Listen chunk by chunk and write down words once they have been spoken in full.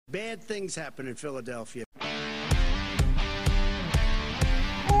Bad things happen in Philadelphia.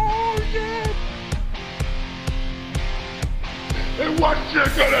 Oh, yeah! And what you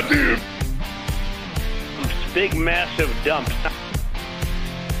gonna do? Big, massive dumps.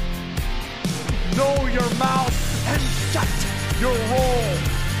 Know your mouth and shut your roll.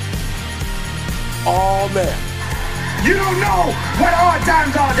 Oh, man. You don't know what hard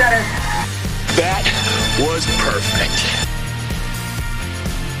times are, Dennis. That was perfect.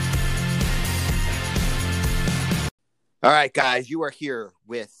 All right, guys, you are here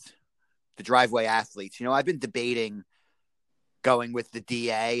with the Driveway Athletes. You know, I've been debating going with the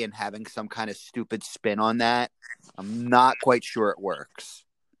DA and having some kind of stupid spin on that. I'm not quite sure it works.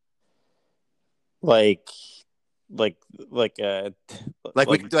 Like we could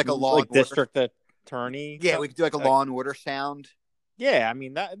do like a law and order. district attorney. Yeah, we could do like a law and order sound. Yeah, I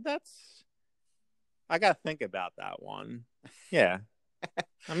mean that's. I gotta think about that one. Yeah,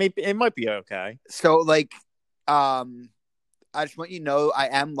 I mean it might be okay. So like, I just want you to know I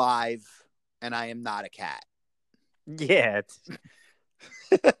am live and I am not a cat. Yeah, it's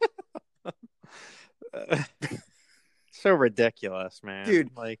so ridiculous, man.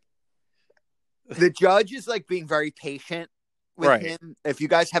 Dude, like the judge is like being very patient with him. If you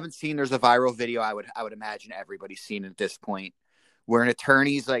guys haven't seen, there's a viral video I would imagine everybody's seen at this point, where an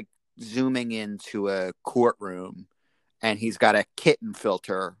attorney's like zooming into a courtroom and he's got a kitten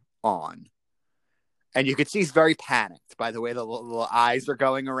filter on. And you can see he's very panicked by the way the little eyes are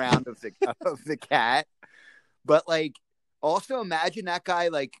going around of the cat. But like, also imagine that guy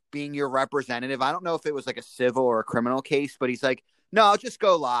like being your representative. I don't know if it was like a civil or a criminal case, but he's like, no, I'll just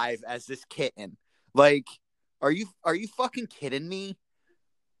go live as this kitten. Like, are you fucking kidding me?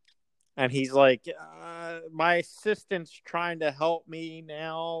 And he's like, my assistant's trying to help me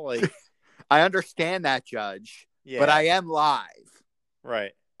now. Like, I understand that, Judge, but I am live.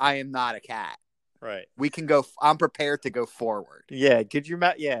 Right. I am not a cat. Right. We can go. I'm prepared to go forward. Yeah. Could you?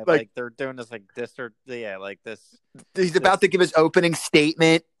 Yeah. Like they're doing this like this or like this. He's about to give his opening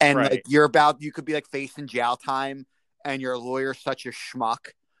statement, and like you could be like facing jail time, and your lawyer's such a schmuck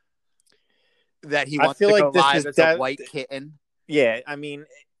that he wants to go live as a white kitten. Yeah. I mean,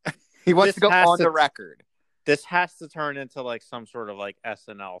 he wants to go on the record. This has to turn into like some sort of like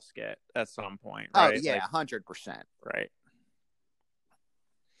SNL skit at some point. Right? Oh yeah, like, 100%. Right.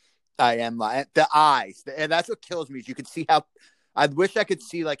 I am like the eyes, and that's what kills me. Is you can see how I wish I could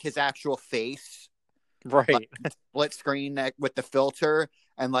see like his actual face, right? Like, split screen with the filter,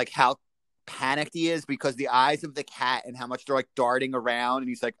 and like how panicked he is because the eyes of the cat and how much they're like darting around, and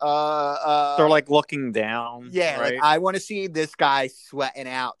he's like, they're like looking down. Yeah, right? Like I want to see this guy sweating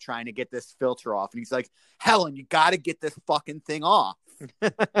out trying to get this filter off, and he's like, Helen, you got to get this fucking thing off.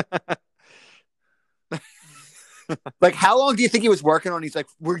 Like, how long do you think he was working on? He's like,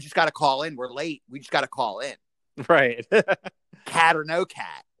 we just got to call in. We're late. We just got to call in. Right. Cat or no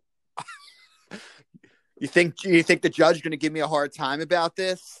cat. You think the judge is going to give me a hard time about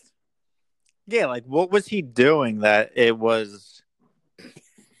this? Yeah. Like, what was he doing that it was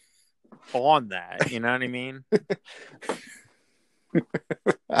on that? You know what I mean?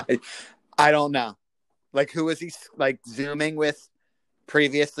 I don't know. Like, who was he like zooming with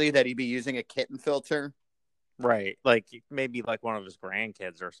previously that he'd be using a kitten filter? Right. Like maybe like one of his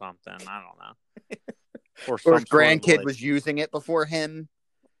grandkids or something. I don't know. Or his grandkid was using it before him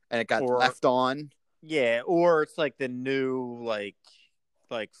and it got left on. Yeah. Or it's like the new like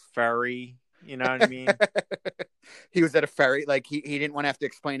ferry. You know what I mean? He was at a ferry. Like he didn't want to have to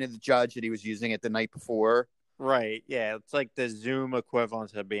explain to the judge that he was using it the night before. Right. Yeah. It's like the Zoom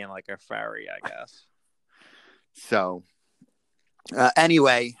equivalent of being like a ferry, I guess. So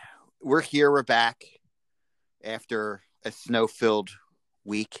anyway, we're here. We're back. After a snow-filled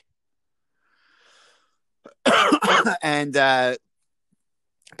week. And about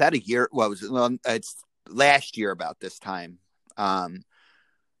a year, it's last year about this time.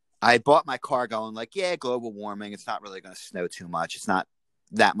 I bought my car going like, yeah, global warming. It's not really going to snow too much. It's not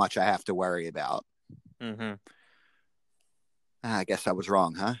that much I have to worry about. Mm-hmm. I guess I was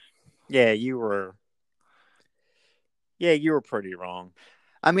wrong, huh? Yeah, you were pretty wrong.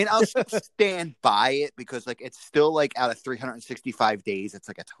 I mean, I'll stand by it because, like, it's still, like, out of 365 days, it's,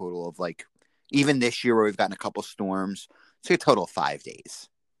 like, a total of, like, even this year where we've gotten a couple storms, it's like a total of 5 days.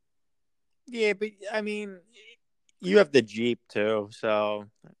 Yeah, but, I mean, you have the Jeep, too, so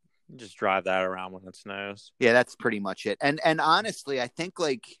just drive that around when it snows. Yeah, that's pretty much it. And honestly, I think,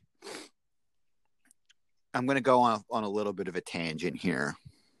 like, I'm going to go on a little bit of a tangent here.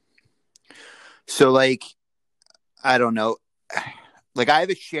 So, like, I don't know. Like, I have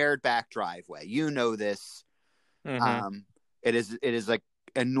a shared back driveway. You know this. Mm-hmm. It is like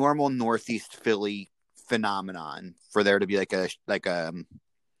a normal Northeast Philly phenomenon for there to be like a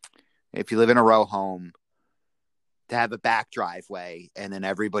if you live in a row home, to have a back driveway and then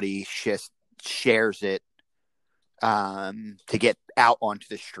everybody shares it to get out onto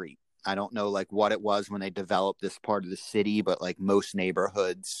the street. I don't know like what it was when they developed this part of the city, but like most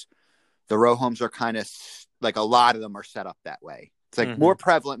neighborhoods, the row homes are kind of like a lot of them are set up that way. It's like more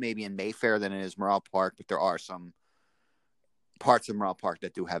prevalent maybe in Mayfair than it is Morrell Park, but there are some parts of Morrell Park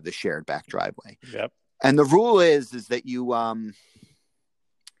that do have the shared back driveway. Yep. And the rule is that you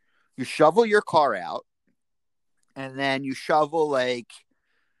shovel your car out and then you shovel like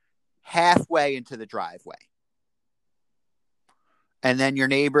halfway into the driveway. And then your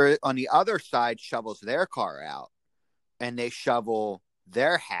neighbor on the other side shovels their car out and they shovel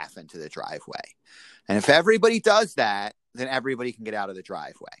their half into the driveway. And if everybody does that, then everybody can get out of the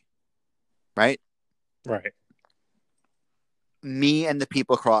driveway. Right? Right. Me and the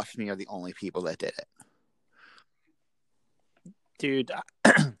people across from me are the only people that did it. Dude,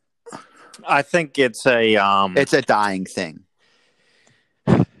 I think it's a dying thing.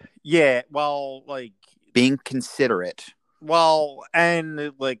 Yeah, well, like being considerate. Well,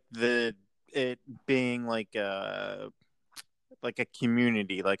 and like it being like a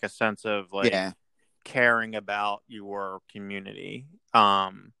community, like a sense of like caring about your community.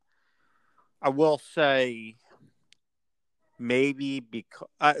 I will say maybe because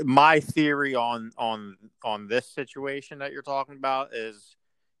my theory on this situation that you're talking about is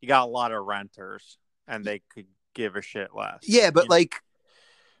you got a lot of renters and they could give a shit less. Yeah, but like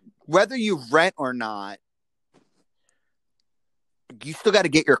whether you rent or not, you still got to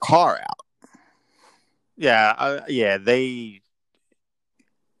get your car out. Yeah,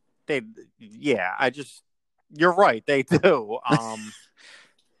 you're right, they do.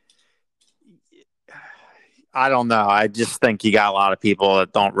 I don't know. I just think you got a lot of people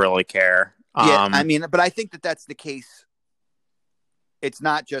that don't really care. Yeah, I mean, but I think that that's the case. It's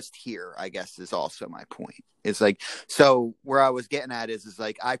not just here, I guess, is also my point. It's like, so where I was getting at is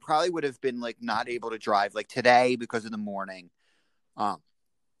like, I probably would have been like not able to drive like today because in the morning. I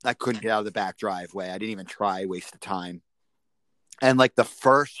couldn't get out of the back driveway. I didn't even try, waste of time. And like the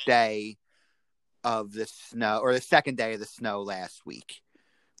first day of the snow or the second day of the snow last week,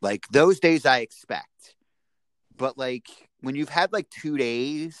 like those days I expect. But like when you've had like 2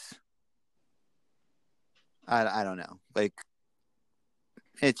 days, I don't know. Like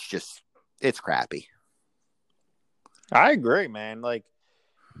it's crappy. I agree, man. Like,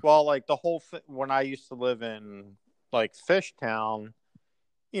 well, like the whole when I used to live in like Fishtown,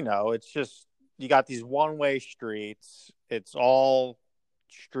 you know, it's just you got these one-way streets. It's all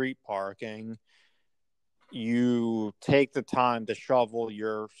street parking. You take the time to shovel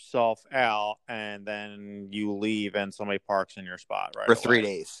yourself out, and then you leave, and somebody parks in your spot right for away. 3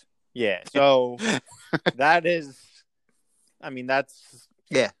 days. Yeah, so that is, I mean, that's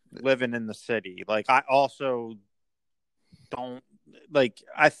living in the city. Like, I also don't like.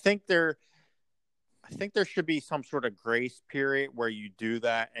 I think there should be some sort of grace period where you do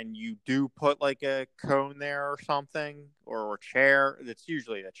that and you do put like a cone there or something or a chair. It's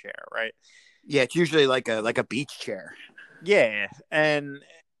usually a chair, right? Yeah, it's usually like a beach chair. Yeah, and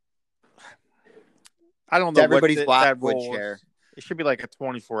I don't know. Everybody's Blackwood chair. It should be like a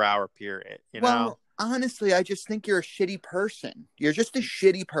 24-hour period, you know? Honestly, I just think you're a shitty person. You're just a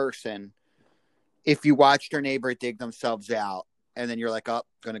shitty person if you watched your neighbor dig themselves out and then you're like, oh,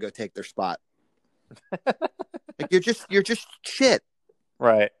 going to go take their spot. Like you're just shit.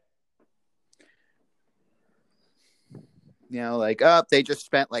 Right. You know, like, oh, they just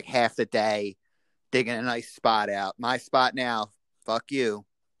spent like half the day digging a nice spot out. My spot now. Fuck you.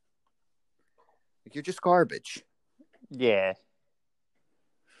 Like, you're just garbage. Yeah.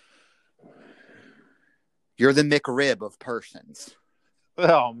 You're the McRib of persons.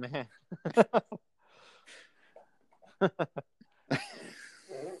 Oh, man.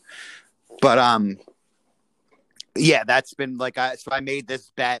 But, yeah, that's been like, so I made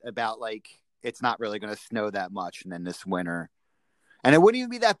this bet about like, it's not really going to snow that much. And then this winter, and it wouldn't even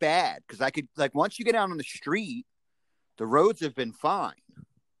be that bad. Cause I could like, once you get out on the street, the roads have been fine.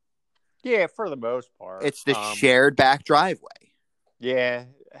 Yeah. For the most part. It's the shared back driveway. Yeah.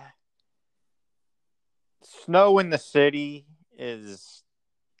 Snow in the city is,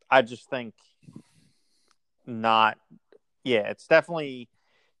 I just think not. Yeah. It's definitely,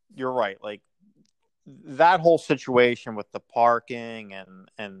 you're right. Like that whole situation with the parking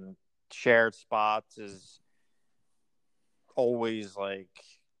and shared spots is always like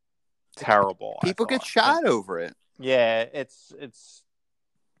terrible. People get shot over it. Yeah, it's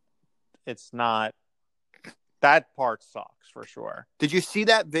not That part sucks for sure. Did you see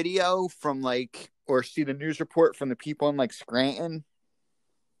that video from like, or see the news report from the people in like Scranton?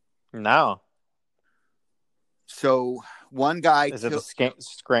 No. So one guy is it the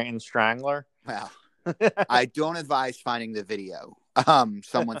Scranton Strangler? Well, I don't advise finding the video.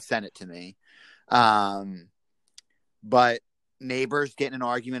 Someone sent it to me. But neighbors get in an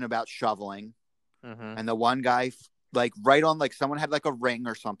argument about shoveling, and the one guy, like right on, like someone had like a ring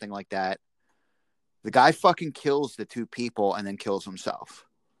or something like that. The guy fucking kills the two people and then kills himself.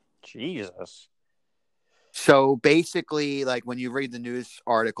 Jesus. So basically, like when you read the news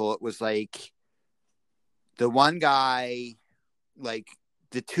article, it was like the one guy, like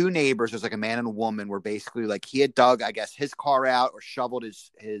the two neighbors, there's like a man and a woman, were basically like he had dug, I guess, his car out or shoveled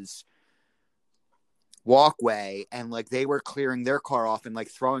his walkway, and like they were clearing their car off and like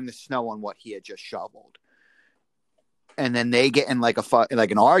throwing the snow on what he had just shoveled. And then they get in like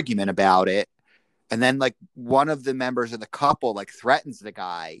an argument about it. And then like one of the members of the couple like threatens the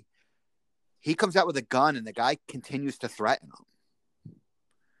guy. He comes out with a gun and the guy continues to threaten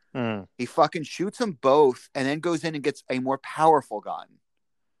him. He fucking shoots them both and then goes in and gets a more powerful gun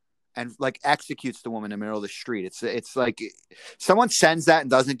and like executes the woman in the middle of the street. It's like someone sends that and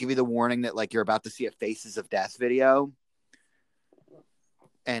doesn't give you the warning that like you're about to see a Faces of Death video.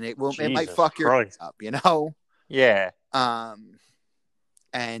 And it might fuck your head up, you know? Yeah.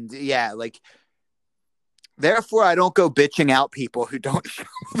 And yeah, like, therefore, I don't go bitching out people who don't show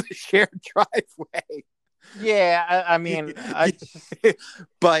the shared driveway. Yeah, I mean,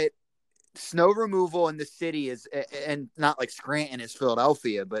 but snow removal in the city is, and not like Scranton is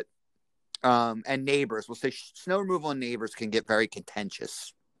Philadelphia, but and neighbors will say snow removal and neighbors can get very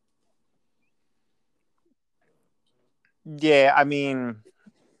contentious. Yeah, I mean,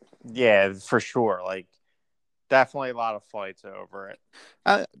 yeah, for sure. Like, definitely a lot of fights over it.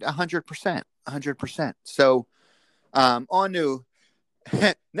 100%. 100%. So, on to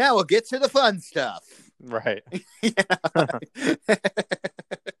now we'll get to the fun stuff. Right.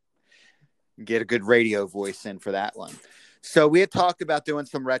 Get a good radio voice in for that one. So we had talked about doing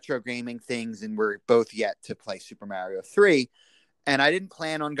some retro gaming things, and we're both yet to play Super Mario 3. And I didn't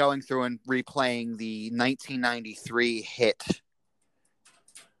plan on going through and replaying the 1993 hit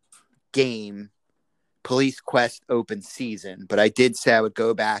game Police Quest Open Season, but I did say I would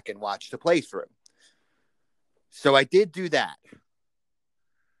go back and watch the playthrough. So I did do that.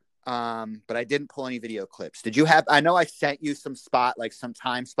 But I didn't pull any video clips. Did you have, I know I sent you some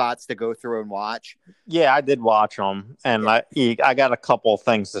time spots to go through and watch. Yeah, I did watch them, and yeah. I got a couple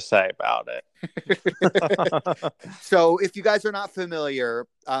things to say about it. So if you guys are not familiar,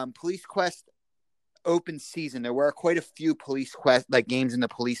 Police Quest Open Season, there were quite a few Police Quest games in the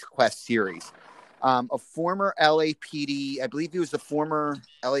Police Quest series. A former LAPD, I believe he was the former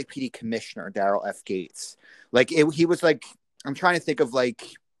LAPD commissioner, Daryl F. Gates. He was like, I'm trying to think of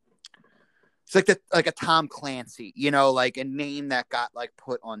it's like a Tom Clancy, you know, like a name that got like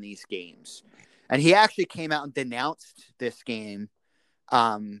put on these games. And he actually came out and denounced this game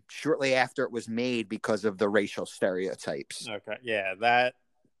shortly after it was made because of the racial stereotypes. Okay, yeah, that.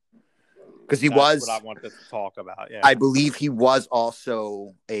 Because he was what I wanted to talk about. Yeah, I believe he was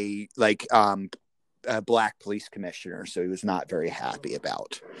also a black police commissioner, so he was not very happy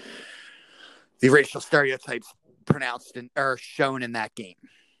about the racial stereotypes pronounced or shown in that game.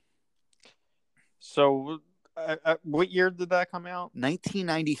 So, what year did that come out?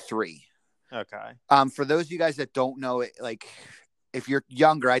 1993. Okay. For those of you guys that don't know it, like if you're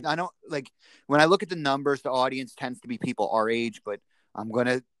younger, I don't like when I look at the numbers, the audience tends to be people our age, but I'm going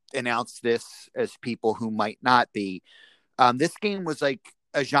to announce this as people who might not be. This game was like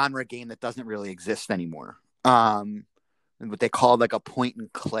a genre game that doesn't really exist anymore. What they call like a point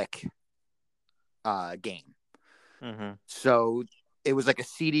and click game. Mm-hmm. So it was like a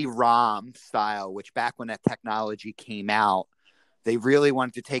CD-ROM style, which back when that technology came out, they really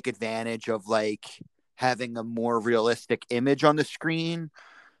wanted to take advantage of like having a more realistic image on the screen.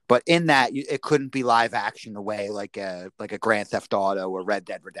 But in that, it couldn't be live action the way like a Grand Theft Auto or Red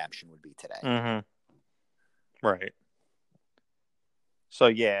Dead Redemption would be today. Mm-hmm. Right. So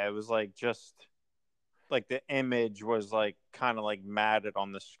yeah, it was like just like the image was like kind of like matted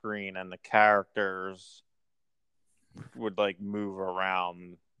on the screen, and the characters would like move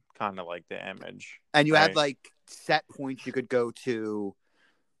around kind of like the image. And you had like set points you could go to.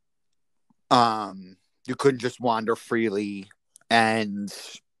 You couldn't just wander freely, and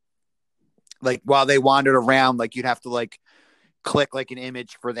like while they wandered around, like you'd have to like click like an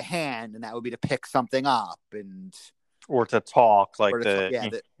image for the hand, and that would be to pick something up and or to talk like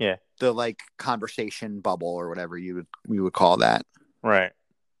the like conversation bubble or whatever you would call that. Right.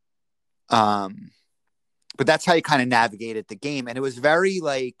 But But that's how you kind of navigated the game. And it was very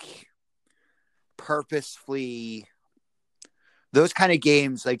like purposefully, those kind of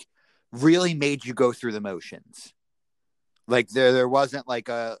games like really made you go through the motions. Like there wasn't like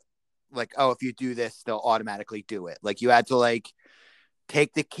oh, if you do this, they'll automatically do it. Like you had to like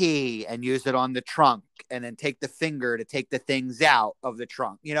take the key and use it on the trunk and then take the finger to take the things out of the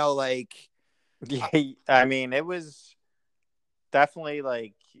trunk. You know, like. Yeah, I mean, it was definitely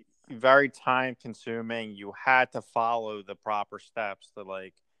like very time consuming. You had to follow the proper steps to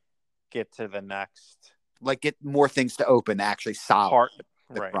like get to the next, like get more things to open to actually solve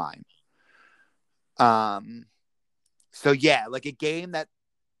the crime. So yeah, like a game that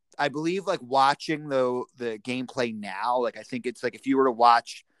I believe like watching the gameplay now, like I think it's like if you were to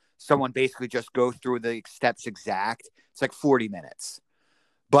watch someone basically just go through the steps exact, it's like 40 minutes.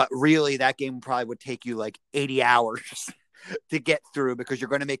 But really that game probably would take you like 80 hours to get through because you're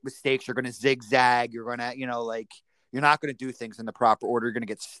going to make mistakes. You're going to zigzag. You're going to, you know, like you're not going to do things in the proper order. You're going to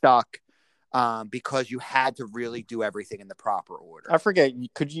get stuck because you had to really do everything in the proper order. I forget.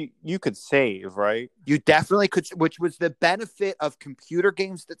 You could save, right? You definitely could, which was the benefit of computer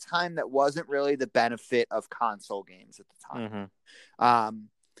games at the time. That wasn't really the benefit of console games at the time. Mm-hmm.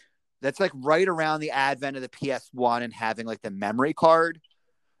 That's like right around the advent of the PS1 and having like the memory card.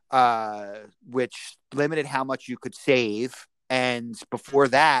 Which limited how much you could save. And before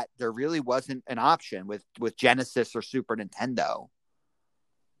that, there really wasn't an option with Genesis or Super Nintendo.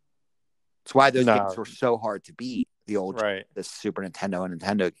 That's why those games were so hard to beat. The old the Super Nintendo and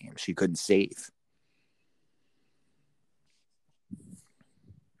Nintendo games, you couldn't save.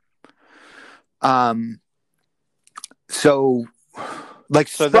 So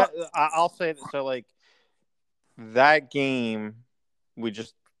that I'll say that. So like that game, we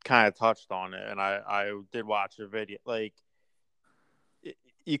just kind of touched on it, and I did watch a video. Like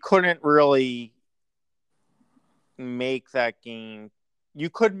you couldn't really make that game. You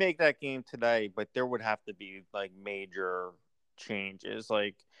could make that game today, but there would have to be like major changes.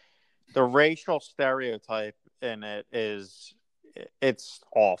 Like the racial stereotype in it it's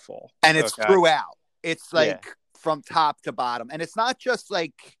awful, and it's throughout. It's like from top to bottom, and it's not just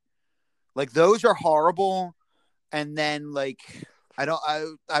like those are horrible, and then like.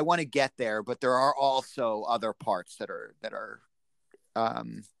 I want to get there, but there are also other parts that are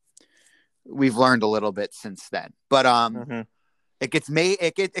we've learned a little bit since then. But it gets made.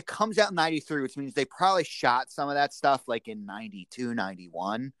 It comes out in 93, which means they probably shot some of that stuff like in 92,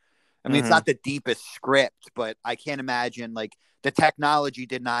 91. I mean, it's not the deepest script, but I can't imagine like the technology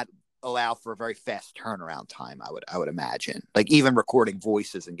did not allow for a very fast turnaround time. I would imagine like even recording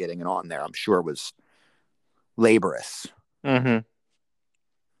voices and getting it on there, I'm sure was laborious. Mm-hmm.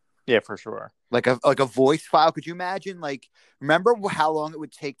 Yeah, for sure. Like a voice file. Could you imagine? Like, remember how long it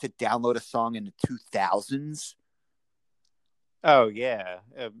would take to download a song in the 2000s? Oh yeah.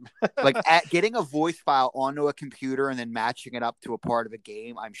 Like getting a voice file onto a computer and then matching it up to a part of a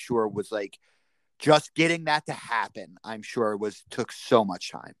game, I'm sure was like just getting that to happen. I'm sure took so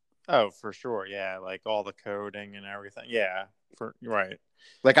much time. Oh, for sure. Yeah, like all the coding and everything. Yeah, right.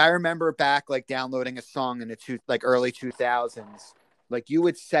 Like I remember back like downloading a song in the early 2000s. Like you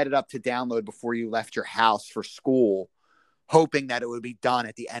would set it up to download before you left your house for school, hoping that it would be done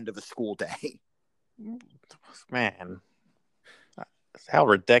at the end of a school day. Man, how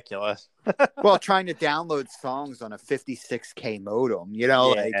ridiculous. Well, trying to download songs on a 56K modem, you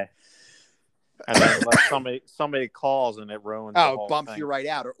know, like. And then like somebody calls and it ruins the whole bumps thing. You right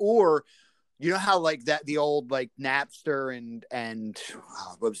out. Or you know how like that the old like Napster and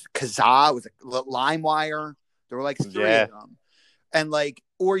what was it, Kazaa, was it LimeWire? There were like three of them. And like,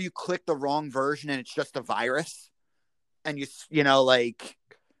 or you click the wrong version and it's just a virus, and you know, like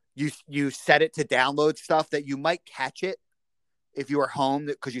you set it to download stuff that you might catch it if you were home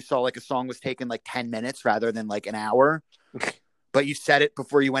because you saw like a song was taking like 10 minutes rather than like an hour, but you set it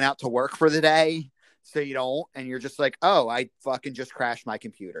before you went out to work for the day, so you don't, and you're just like, oh, I fucking just crashed my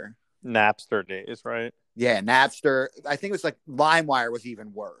computer. Napster days, right? Yeah, Napster. I think it was like LimeWire was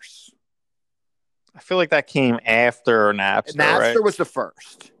even worse. I feel like that came after Napster. Napster was the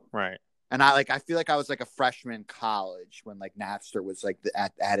first, right? And I feel like I was like a freshman in college when like Napster was like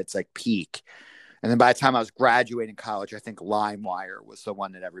at its like peak, and then by the time I was graduating college, I think LimeWire was the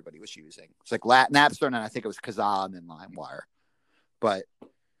one that everybody was using. It's like Napster, and then I think it was Kazaa and then LimeWire. But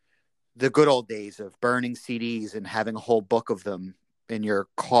the good old days of burning CDs and having a whole book of them in your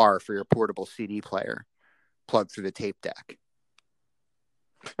car for your portable CD player, plugged through the tape deck.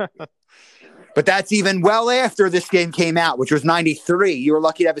 But that's even well after this game came out, which was 93. You were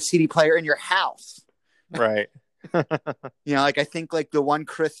lucky to have a CD player in your house. Right. You know, like I think like the one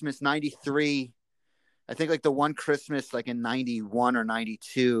Christmas 93, I think like the one Christmas, like in 91 or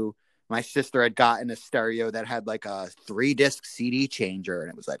 92, my sister had gotten a stereo that had like a 3-disc CD changer. And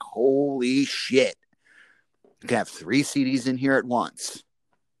it was like, holy shit. You can have 3 CDs in here at once.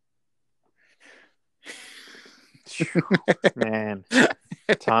 Man,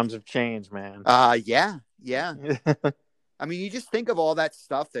 times have changed, man. Yeah. I mean, you just think of all that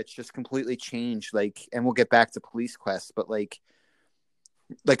stuff that's just completely changed. Like, and we'll get back to Police Quest, but like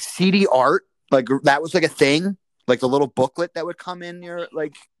CD art, like that was like a thing. Like the little booklet that would come in your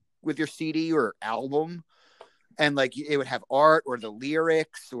like with your CD or album, and like it would have art or the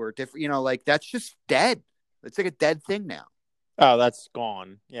lyrics or different. You know, like that's just dead. It's like a dead thing now. Oh, that's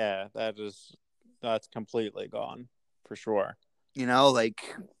gone. Yeah, that's completely gone for sure. You know, like,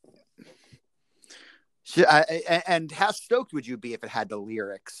 and how stoked would you be if it had the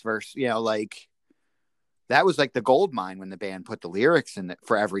lyrics versus, you know, like that was like the gold mine when the band put the lyrics in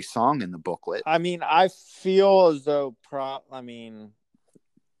for every song in the booklet. I mean, I feel as though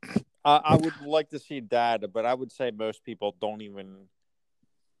I would like to see data, but I would say most people don't even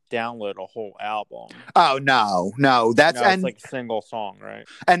download a whole album. Oh no, that's it's like a single song, right?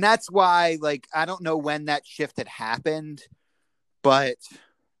 And that's why, like, I don't know when that shift had happened, but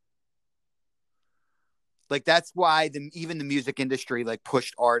like that's why even the music industry like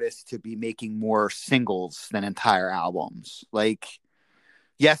pushed artists to be making more singles than entire albums. Like,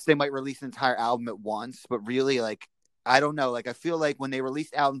 yes, they might release an entire album at once, but really, like, I don't know. Like, I feel like when they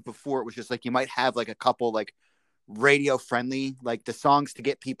released albums before, it was just like you might have like a couple like radio friendly, like the songs to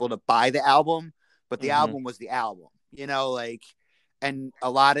get people to buy the album, but the album was the album, you know, like, and in a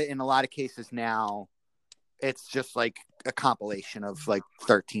lot of cases now, it's just like a compilation of like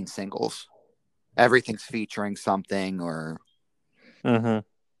 13 singles. Everything's featuring something or. But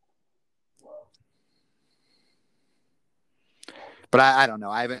I don't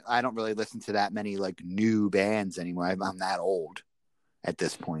know. I don't really listen to that many like new bands anymore. I'm that old at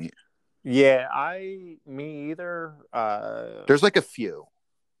this point. Yeah, me either. There's like a few.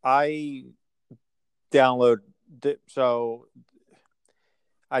 I downloaded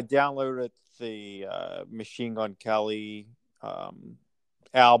the Machine Gun Kelly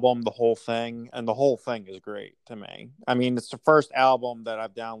album, the whole thing, and the whole thing is great to me. I mean, it's the first album that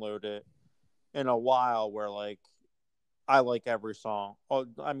I've downloaded in a while where like I like every song. Oh,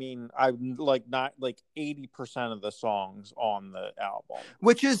 I mean, I like not like 80% of the songs on the album,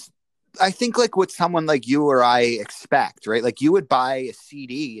 which is, I think, like what someone like you or I expect, right? Like you would buy a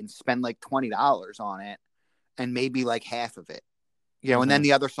CD and spend like $20 on it, and maybe like half of it, you know, and then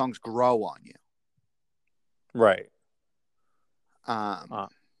the other songs grow on you, right?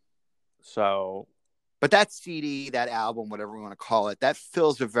 So, but that CD, that album, whatever we want to call it, that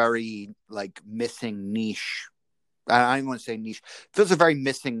fills a very like missing niche. I don't even want to say niche. Fills a very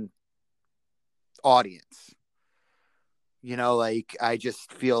missing audience. You know, like I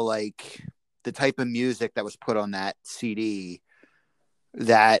just feel like the type of music that was put on that CD,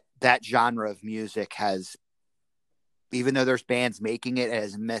 that genre of music has, even though there's bands making it,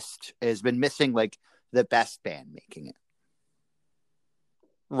 has been missing like the best band making it.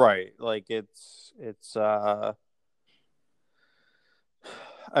 Right. Like it's I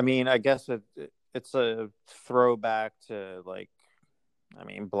mean, I guess it's a throwback to like, I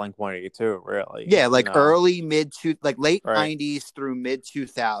mean, Blink-182, really. Yeah, like early late 90s through mid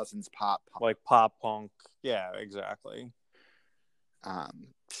 2000s pop punk. Like pop punk. Yeah, exactly.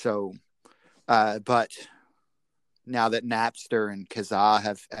 So, but now that Napster and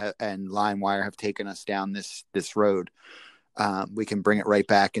Kazaa and LimeWire have taken us down this road, we can bring it right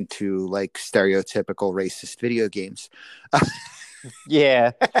back into like stereotypical racist video games.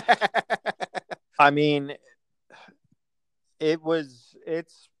 Yeah. I mean,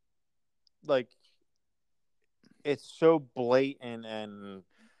 it's like, it's so blatant and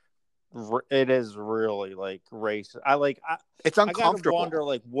it is really like racist. It's uncomfortable. I gotta wonder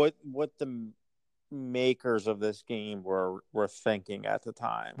like what the makers of this game were thinking at the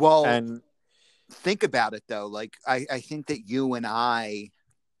time. Well, and think about it though. Like I think that you and I,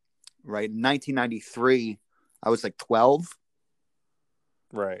 right, in 1993, I was like 12.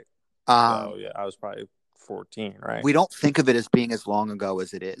 Right. So yeah, I was probably 14, right? We don't think of it as being as long ago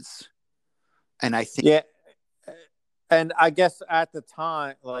as it is. And I think, yeah. And I guess at the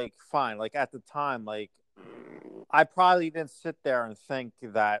time, like, fine. Like at the time, like, I probably didn't sit there and think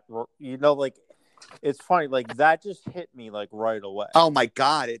that, you know, like, it's funny, like that just hit me like right away. Oh my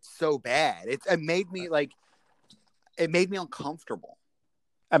God, it's so bad. It made me uncomfortable.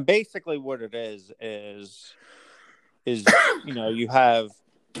 And basically what it is, you know, you have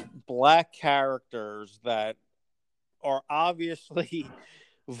black characters that are obviously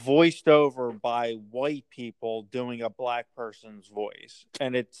voiced over by white people doing a black person's voice,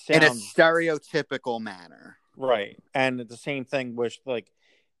 and it sounds in a stereotypical manner, right. And the same thing with like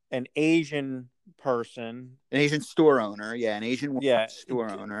an Asian person, an Asian store owner, an Asian store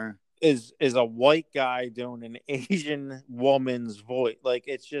owner is a white guy doing an Asian woman's voice. Like,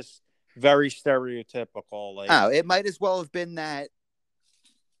 it's just very stereotypical. Like, oh, it might as well have been that,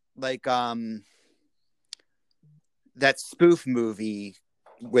 like, that spoof movie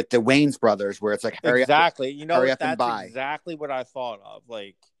with the Wayans brothers where it's like, exactly. Hurry up that's and buy. Exactly what I thought of.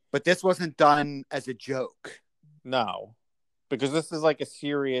 Like, but this wasn't done as a joke. No, because this is like it's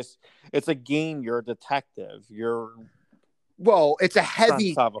a game. You're a detective. Well, it's a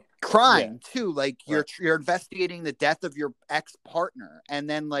heavy crime too. Like, you're investigating the death of your ex-partner, and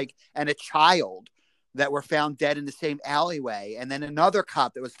then and a child that were found dead in the same alleyway, and then another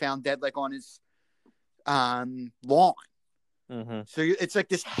cop that was found dead like on his lawn. Mm-hmm. So it's like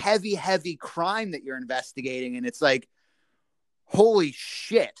this heavy crime that you're investigating, and it's like, holy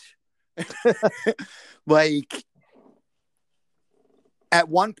shit. Like, at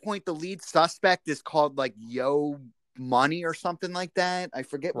one point the lead suspect is called like Yo Money or something like that. I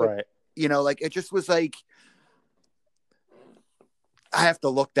forget what, right. Like, it just was like, I have to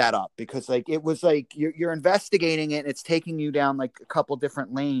look that up, because like it was like you're investigating it and it's taking you down like a couple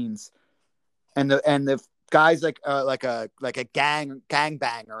different lanes, and the guy's like a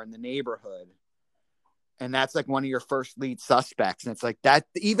gangbanger in the neighborhood, and that's like one of your first lead suspects, and it's like that,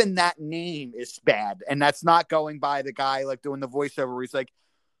 even that name is bad, and that's not going by the guy like doing the voiceover where he's like,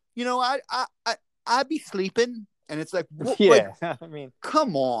 I'd be sleeping, and it's like, yeah, like, I mean,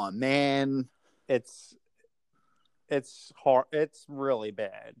 come on, man, it's hard. It's really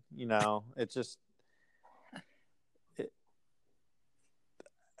bad. It's just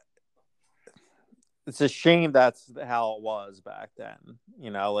it's a shame that's how it was back then.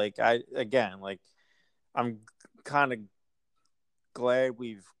 Like, I'm kind of glad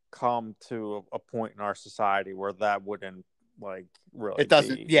we've come to a point in our society where that wouldn't like really. It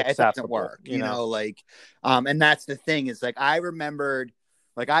doesn't. It doesn't work. And that's the thing is, like, I remembered.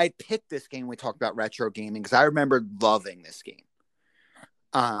 Like, I picked this game. We talked about retro gaming because I remember loving this game.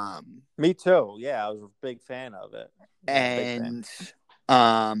 Me too. Yeah, I was a big fan of it. And so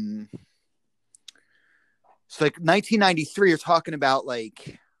like 1993, you're talking about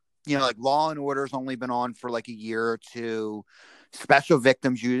like, like Law and Order's only been on for like a year or two. Special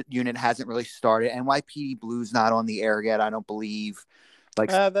Victims Unit hasn't really started. NYPD Blue's not on the air yet, I don't believe. Like,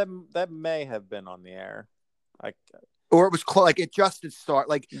 that may have been on the air. Or it was like it just had started.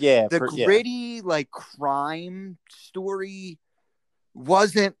 Like, the gritty like crime story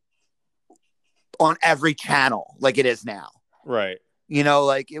wasn't on every channel like it is now. Right.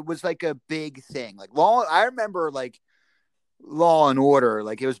 Like, it was like a big thing. Like I remember like Law and Order,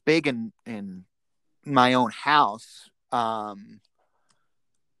 like it was big in my own house. But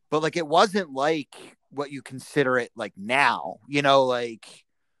like it wasn't like what you consider it like now. Like,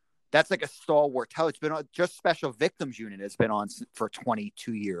 that's like a stalwart tell. It's been on, just Special Victims Unit has been on for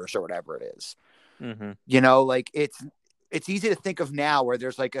 22 years or whatever it is. Mm-hmm. Like it's easy to think of now where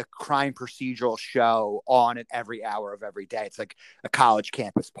there's like a crime procedural show on at every hour of every day. It's like a college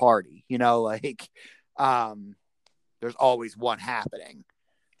campus party, like there's always one happening.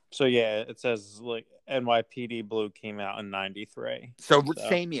 So yeah, it says like NYPD Blue came out in 93. So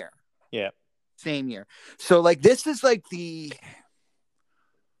same year. Yeah. Same year. So like this is like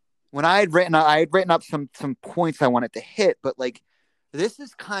when I had written up some points I wanted to hit, but like this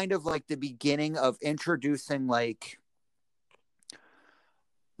is kind of like the beginning of introducing like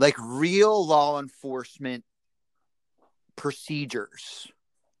real law enforcement procedures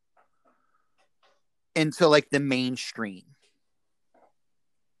into like the mainstream.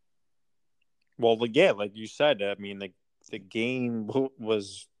 Well, yeah, like you said, I mean, the game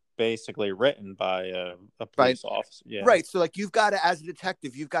was basically written by a police officer. Yeah. Right. So like you've got to, as a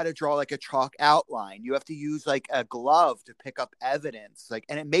detective, you've got to draw like a chalk outline. You have to use like a glove to pick up evidence. Like,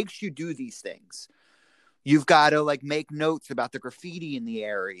 and it makes you do these things. You've got to like make notes about the graffiti in the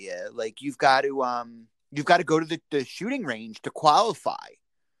area. Like you've got to go to the shooting range to qualify.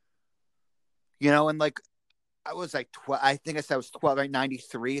 And like I was like 12. I think I said I was 12, like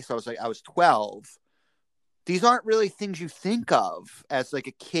 93. So I was 12. These aren't really things you think of as like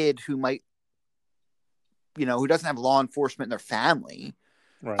a kid who might, who doesn't have law enforcement in their family,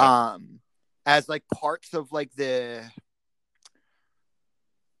 right. As like parts of like the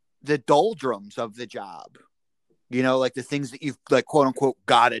doldrums of the job, like the things that you've like quote unquote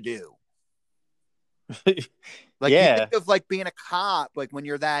got to do. Like, you think of like being a cop, like when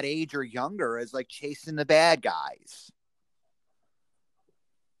you're that age or younger, as like chasing the bad guys.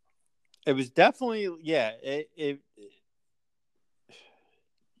 It was definitely, yeah. It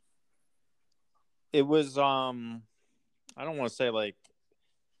was I don't want to say like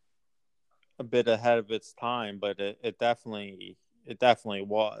a bit ahead of its time, but it definitely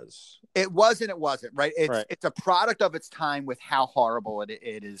was. It was and it wasn't, right? Right. It's a product of its time with how horrible it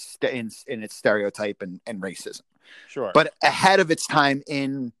is in its stereotype and racism. Sure. But ahead of its time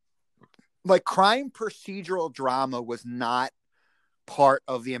in like crime procedural drama was not part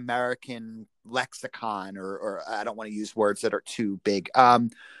of the American lexicon, or I don't want to use words that are too big.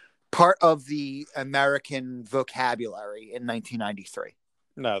 Part of the American vocabulary in 1993.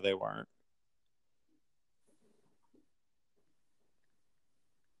 No, they weren't.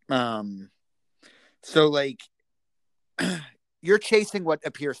 So like you're chasing what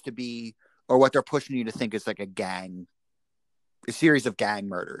appears to be, or what they're pushing you to think is like a series of gang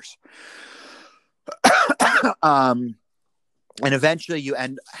murders. And eventually you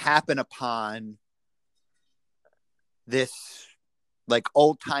happen upon this like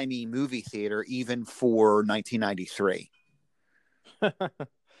old timey movie theater, even for 1993.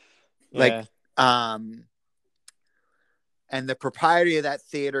 Yeah. And the proprietor of that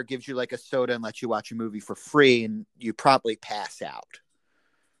theater gives you like a soda and lets you watch a movie for free, and you promptly pass out.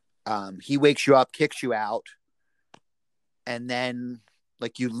 He wakes you up, kicks you out, and then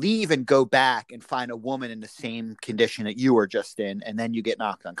like you leave and go back and find a woman in the same condition that you were just in, and then you get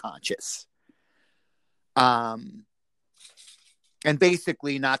knocked unconscious. And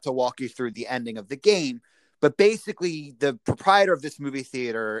basically, not to walk you through the ending of the game, but basically the proprietor of this movie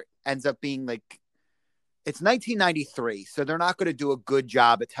theater ends up being like, it's 1993, so they're not going to do a good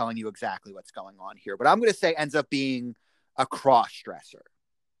job at telling you exactly what's going on here. But I'm going to say ends up being a cross-dresser.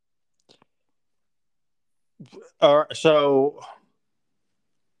 So,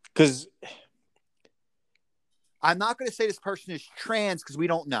 because I'm not going to say this person is trans because we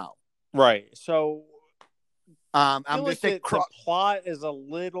don't know. Right. So, I'm going to say the plot is a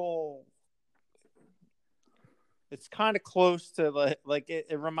little. It's kind of close to like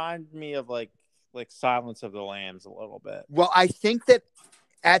it reminds me of like Silence of the Lambs a little bit. Well, I think that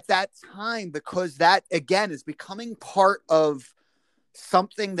at that time, because that again is becoming part of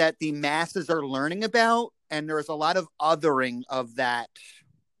something that the masses are learning about, and there's a lot of othering of that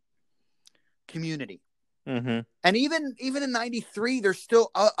community. Mm-hmm. And even in 93, there's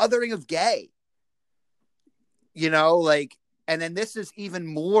still othering of gay. You know, like, and then this is even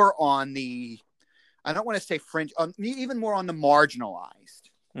more on the, I don't want to say fringe, even more on the marginalized.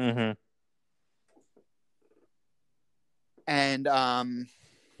 Mm-hmm. And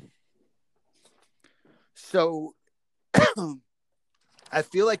so I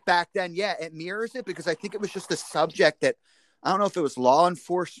feel like back then, yeah, it mirrors it, because I think it was just a subject that, I don't know if it was law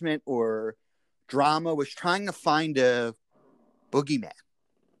enforcement or drama, was trying to find a boogeyman.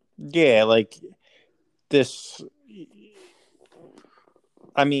 Yeah, like this.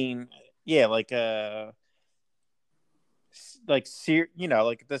 I mean, yeah, like like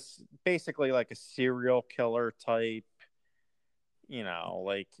this, basically like a serial killer type. You know,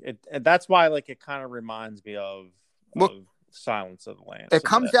 like it. That's why, like, it kind of reminds me of Silence of the Lambs. It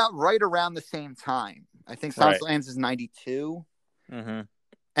comes out right around the same time. I think Silence of the Lambs is 92. Mm-hmm.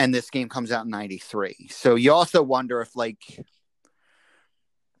 And this game comes out in 93. So you also wonder if, like,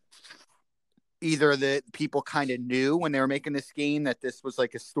 either the people kind of knew when they were making this game that this was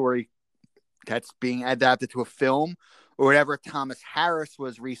like a story that's being adapted to a film, or whatever Thomas Harris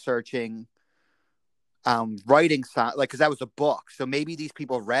was researching, writing, like, because that was a book. So maybe these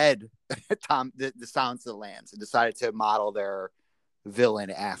people read the Silence of the Lambs and decided to model their villain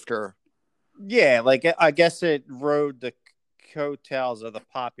after. Yeah, like, I guess it rode the coattails of the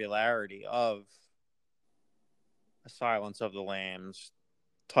popularity of a Silence of the Lambs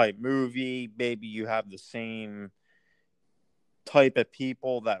type movie. Maybe you have the same type of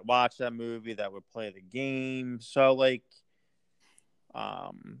people that watch that movie that would play the game. So, like,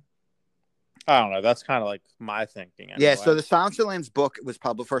 I don't know. That's kind of like my thinking. Anyway. Yeah. So the Silence of the Lambs book was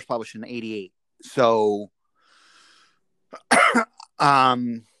first published in 88. So,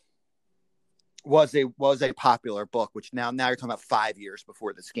 was a popular book, which now you're talking about 5 years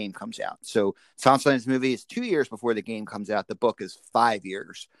before this game comes out. So Silence of the Lambs movie is 2 years before the game comes out. The book is 5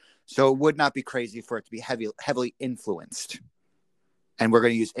 years. So it would not be crazy for it to be heavily influenced. And we're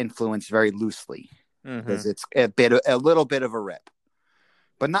going to use influence very loosely, because it's a little bit of a rip,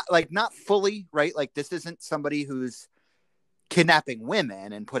 but not fully, right? Like, this isn't somebody who's kidnapping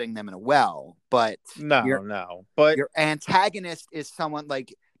women and putting them in a well, but but your antagonist is someone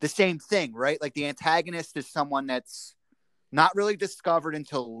like the same thing, right? Like, the antagonist is someone that's not really discovered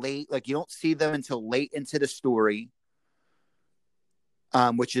until late. Like, you don't see them until late into the story.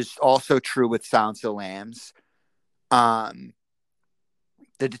 which is also true with Silence of the Lambs. The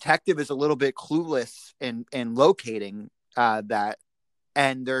detective is a little bit clueless in locating that,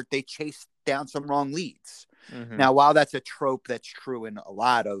 and they chase down some wrong leads. Mm-hmm. Now, while that's a trope that's true in a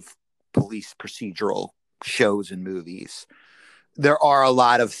lot of police procedural shows and movies, there are a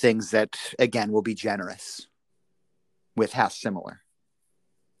lot of things that, again, will be generous with how similar.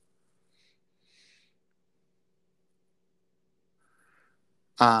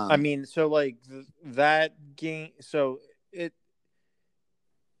 I mean, so like that game, so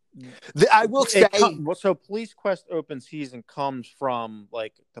I will say, so Police Quest open season comes from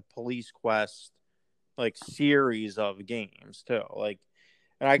like the Police Quest like series of games too, like,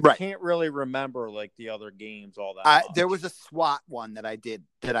 and I can't really remember like the other games all that much. There was a SWAT one that I did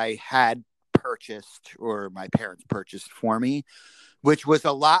that I had purchased, or my parents purchased for me, which was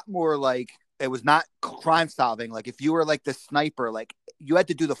a lot more like, it was not crime solving. Like if you were like the sniper, like you had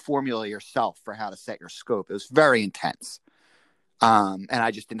to do the formula yourself for how to set your scope. It was very intense. And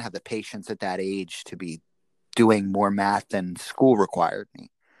I just didn't have the patience at that age to be doing more math than school required me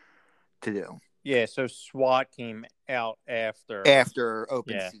to do. Yeah, so SWAT came out after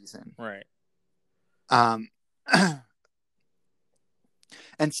open season. Right. And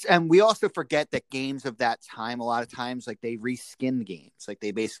we also forget that games of that time, a lot of times, like they reskin games. Like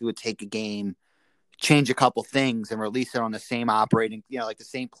they basically would take a game, change a couple things, and release it on the same operating, like the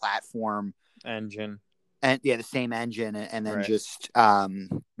same platform. Engine. And the same engine, and then just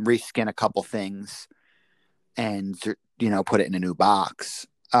reskin a couple things and, put it in a new box.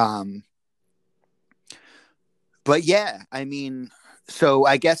 But yeah, I mean, so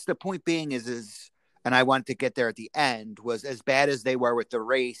I guess the point being is, and I wanted to get there at the end, was as bad as they were with the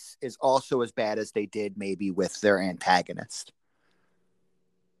race is also as bad as they did maybe with their antagonist.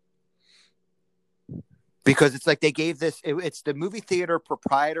 Because it's like they gave it's the movie theater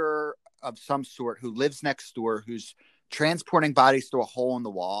proprietor of some sort who lives next door, who's transporting bodies through a hole in the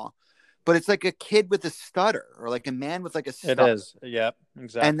wall. But it's like a kid with a stutter, or like a man with like a stutter. It is. Yep,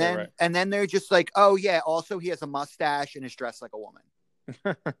 exactly. And then they're just like, oh yeah, also he has a mustache and is dressed like a woman.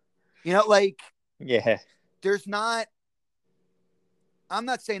 Like, yeah, there's not, I'm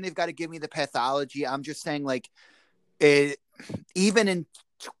not saying they've got to give me the pathology. I'm just saying, like, even in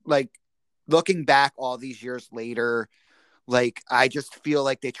like looking back all these years later, like, I just feel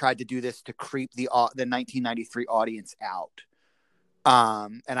like they tried to do this to creep the 1993 audience out.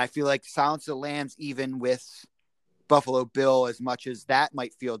 And I feel like Silence of the Lambs, even with Buffalo Bill, as much as that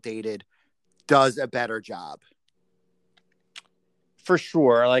might feel dated, does a better job. For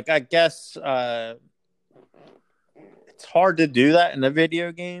sure. Like, I guess it's hard to do that in a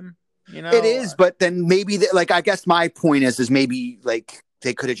video game, It is, but then maybe, I guess my point is maybe, like,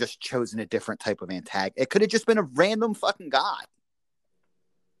 they could have just chosen a different type of antagonist. It could have just been a random fucking guy.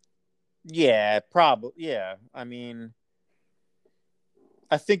 Yeah, probably. Yeah. I mean,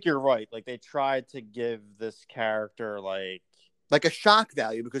 I think you're right. Like, they tried to give this character like a shock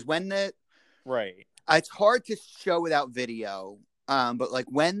value, because when it's hard to show without video. But like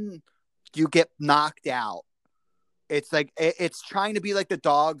when you get knocked out, it's like it's trying to be like the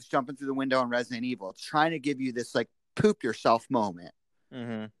dogs jumping through the window in Resident Evil. It's trying to give you this like poop yourself moment.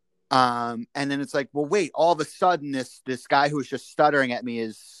 Mm-hmm. And then it's like, well, wait, all of a sudden this guy who's just stuttering at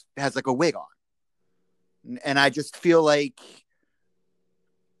me has like a wig on. And I just feel like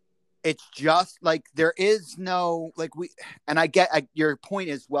it's just like there is no, like, I get your point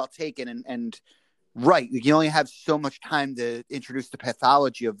is well taken and right. You only have so much time to introduce the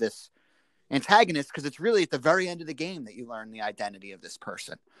pathology of this antagonist, because it's really at the very end of the game that you learn the identity of this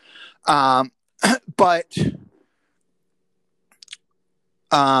person. But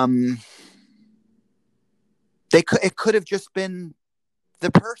it could have just been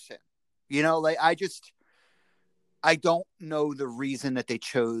the person, like I don't know the reason that they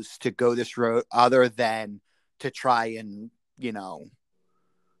chose to go this road other than to try and,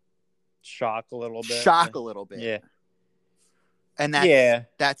 shock a little bit. Yeah. And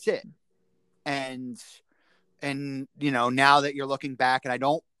that's it. And now that you're looking back, and I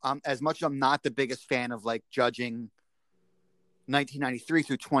don't, as much as I'm not the biggest fan of like judging 1993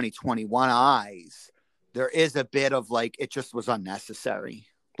 through 2021 eyes, there is a bit of like, it just was unnecessary.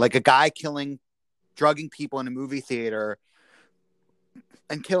 Like a guy drugging people in a movie theater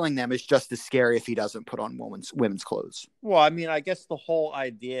and killing them is just as scary if he doesn't put on women's clothes. Well, I mean, I guess the whole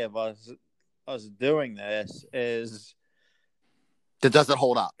idea of us doing this is, does it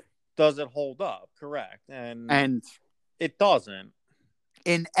hold up? Does it hold up? Correct. And it doesn't.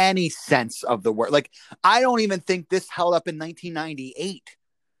 In any sense of the word. Like, I don't even think this held up in 1998.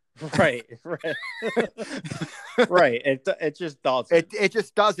 Right. Right. It just doesn't. It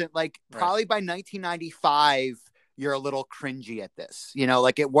just doesn't. Like, Right. probably by 1995, you're a little cringy at this. You know,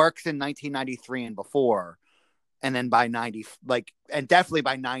 like it works in 1993 and before, and then by 90, like, and definitely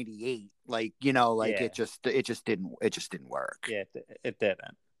by 98, like, you know, like Yeah. it just didn't work. Yeah, it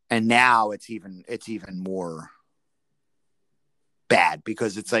didn't. And now it's even more bad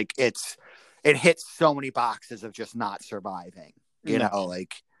because it's like it hits so many boxes of just not surviving. You know,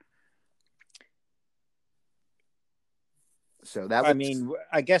 like. So that was, I mean,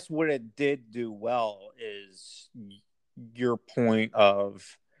 I guess what it did do well is your point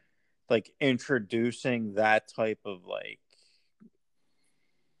of like introducing that type of like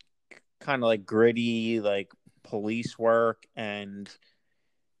kind of like gritty like police work and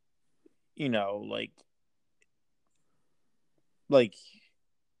you know like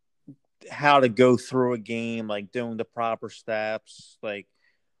how to go through a game, like doing the proper steps, like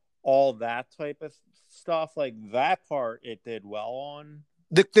all that type of stuff. Like that part it did well on.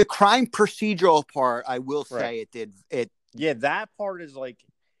 the crime procedural part, I will say Right. it did it. Yeah, that part is like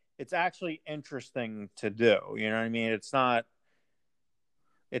it's actually interesting to do. You know what I mean? It's not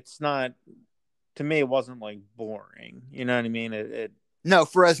to me it wasn't like boring. You know what I mean? It No,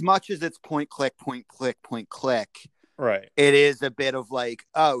 for as much as it's point click, point click, point click, right. it is a bit of like,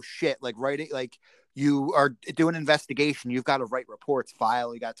 oh shit, like writing, like you are doing an investigation, you've got to write reports,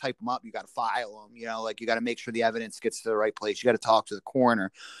 file, you got to type them up, you got to file them, you know, like you got to make sure the evidence gets to the right place, you got to talk to the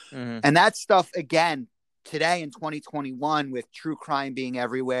coroner. Mm-hmm. And that stuff, again, today in 2021, with true crime being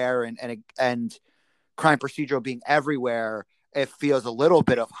everywhere and crime procedural being everywhere, it feels a little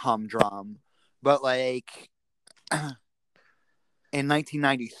bit of humdrum. But like in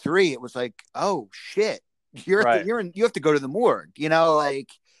 1993, it was like, oh shit, you have to go to the morgue, you know, like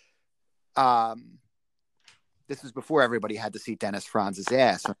this is before everybody had to see Dennis Franz's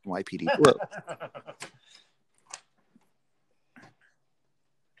ass on YPD Blue.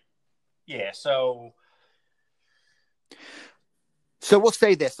 Yeah, so we'll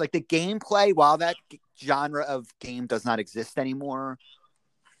say this, like the gameplay, while that genre of game does not exist anymore,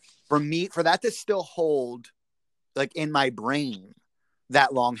 for me, for that to still hold like in my brain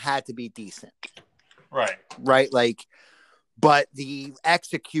that long had to be decent. Right. Like, but the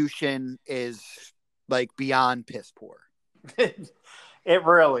execution is like beyond piss poor. It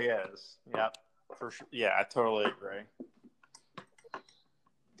really is. Yep. For sure. Yeah, I totally agree.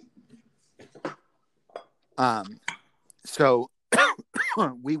 So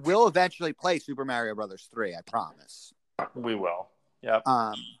we will eventually play Super Mario Brothers 3, I promise. We will. Yep.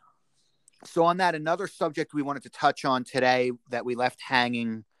 So on that, another subject we wanted to touch on today that we left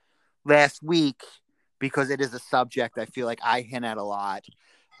hanging last week, because it is a subject I feel like I hint at a lot,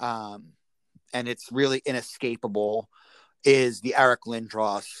 and it's really inescapable, is the Eric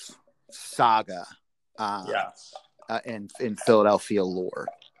Lindros saga in Philadelphia lore.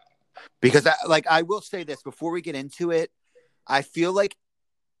 Because I will say this before we get into it, I feel like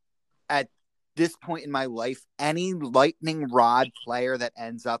at this point in my life, any lightning rod player that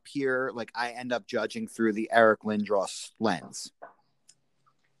ends up here, like I end up judging through the Eric Lindros lens.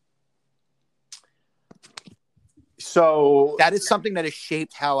 So that is something that has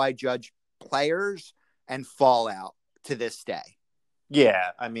shaped how I judge players and Fallout to this day.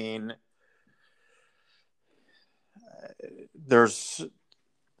 Yeah, I mean, there's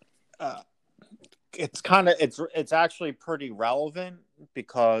it's actually pretty relevant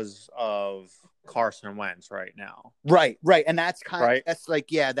because of Carson Wentz right now. Right. And that's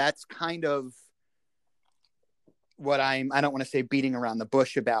that's kind of what I don't want to say beating around the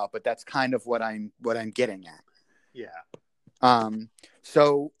bush about, but that's kind of what I'm getting at. Yeah.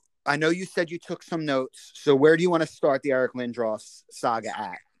 So I know you said you took some notes. So where do you want to start the Eric Lindros saga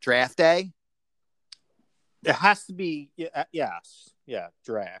at? Draft day? It has to be, yes. Yeah,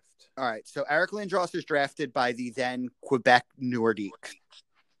 draft. All right. So Eric Lindros is drafted by the then Quebec Nordiques,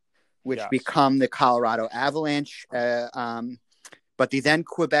 which become the Colorado Avalanche. But the then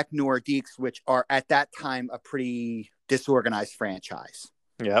Quebec Nordiques, which are at that time a pretty disorganized franchise.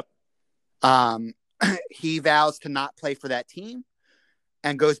 Yep. He vows to not play for that team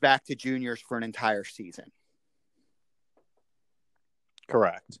and goes back to juniors for an entire season.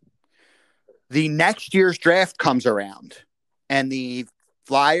 Correct. The next year's draft comes around, and the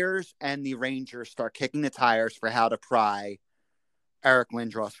Flyers and the Rangers start kicking the tires for how to pry Eric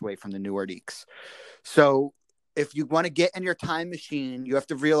Lindros away from the Nordiques. So if you want to get in your time machine, you have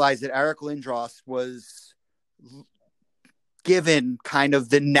to realize that Eric Lindros was given kind of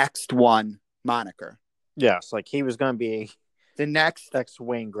the next one moniker. Yes, like he was going to be The next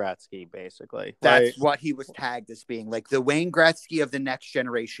Wayne Gretzky, basically. That's right? what he was tagged as being, like the Wayne Gretzky of the next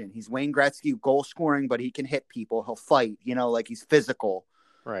generation. He's Wayne Gretzky, goal scoring, but he can hit people. He'll fight, like he's physical.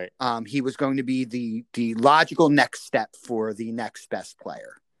 Right. He was going to be the logical next step for the next best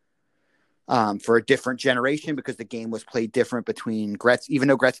player. For a different generation, because the game was played different between Gretzky, even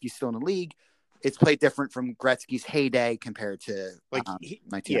though Gretzky's still in the league, it's played different from Gretzky's heyday compared to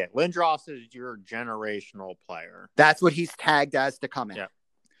Lindros is your generational player. That's what he's tagged as to come in.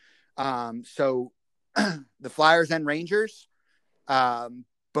 Yeah. So the Flyers and Rangers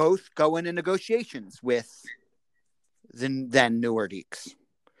both go into negotiations with the then New Nordiques.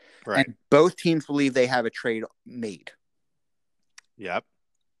 Right. And both teams believe they have a trade made. Yep.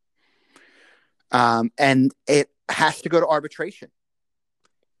 And it has to go to arbitration.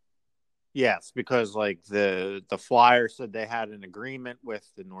 Yes, because like the Flyers said they had an agreement with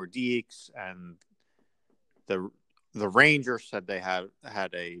the Nordiques, and the Rangers said they had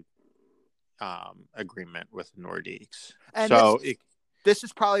a agreement with the Nordiques. And so this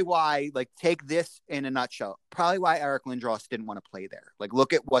is probably why, like, take this in a nutshell. Probably why Eric Lindros didn't want to play there. Like,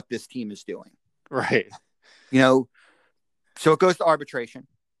 look at what this team is doing. Right. So it goes to arbitration.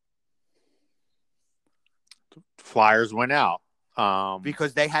 Flyers went out.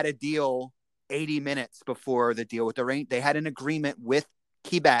 Because they had a deal 80 minutes before the deal with the Rangers. They had an agreement with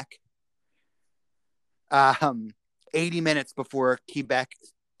Quebec 80 minutes before Quebec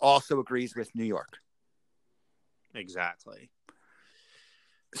also agrees with New York. Exactly.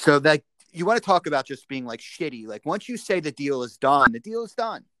 So that you want to talk about just being like shitty. Like once you say the deal is done, the deal is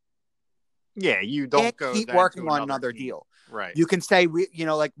done. Yeah, you don't go keep working on another deal. Right. You can say we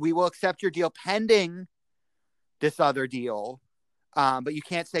will accept your deal pending this other deal. But you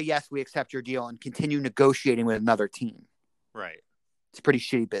can't say, yes, we accept your deal and continue negotiating with another team. Right. It's pretty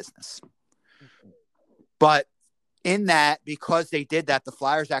shitty business. But in that, because they did that, the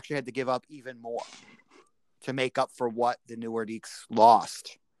Flyers actually had to give up even more to make up for what the New Nordiques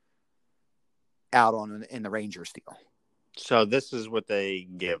lost out on in the Rangers deal. So this is what they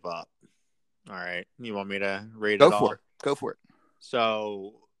give up. All right. You want me to read it all? Go for it.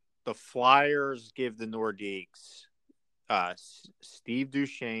 So the Flyers give the Nordiques Steve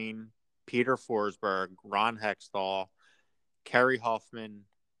Duchesne, Peter Forsberg, Ron Hextall, Kerry Huffman,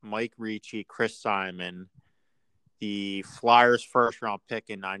 Mike Ricci, Chris Simon, the Flyers' first-round pick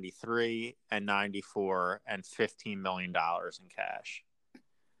in 93 and 94, and $15 million in cash.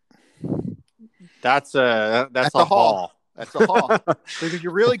 That's a haul. That's a haul. Because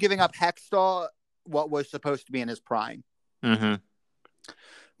you're really giving up Hextall, what was supposed to be in his prime. Mm-hmm.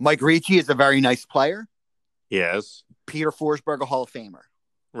 Mike Ricci is a very nice player. Yes. Peter Forsberg, a Hall of Famer.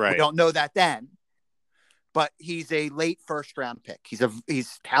 Right. We don't know that then, but he's a late first round pick. He's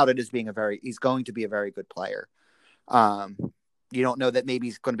touted as being he's going to be a very good player. You don't know that maybe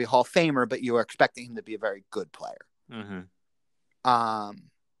he's going to be a Hall of Famer, but you are expecting him to be a very good player. Mm-hmm.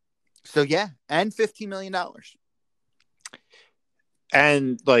 So yeah, and $15 million.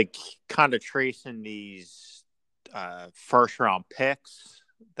 And like kind of tracing these first round picks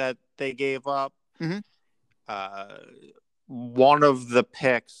that they gave up. Mm-hmm. One of the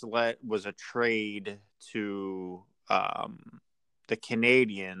picks was a trade to the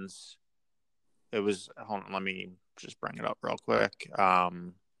Canadians. It was, hold on, let me just bring it up real quick.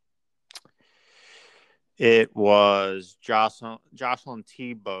 It was Jocelyn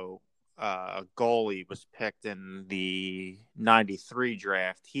Thibault, goalie, was picked in the 93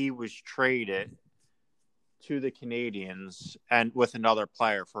 draft. He was traded to the Canadians and with another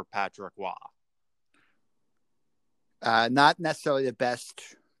player for Patrick Waugh. Not necessarily the best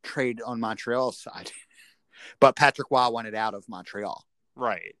trade on Montreal's side, but Patrick Waugh wanted out of Montreal.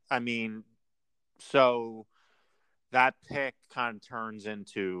 Right. I mean, so that pick kind of turns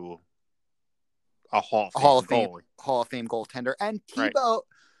into a Hall of Fame goaltender. And Thibault,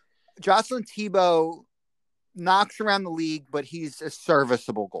 Jocelyn Thibault knocks around the league, but he's a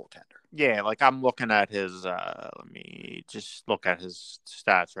serviceable goaltender. Yeah, like I'm looking at his let me just look at his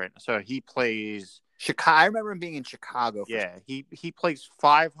stats right now. So he plays Chicago. I remember him being in Chicago. He plays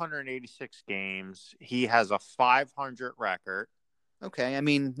 586 games. He has a 500 record. Okay, I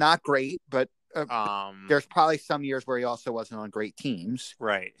mean, not great, but there's probably some years where he also wasn't on great teams.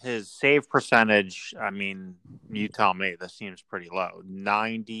 Right. His save percentage, I mean, you tell me, this seems pretty low.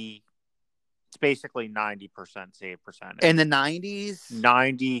 90. It's basically 90% save percentage. In the 90s?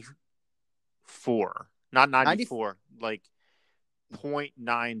 94. Not 94. Like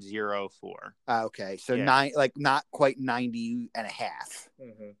 0.904. Okay, so not quite 90 and a half.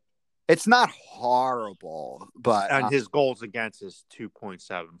 Mm-hmm. It's not horrible, but and his goals against is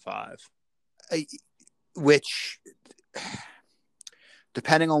 2.75, which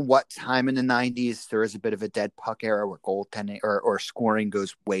depending on what time in the 90s, there is a bit of a dead puck era where goaltending or scoring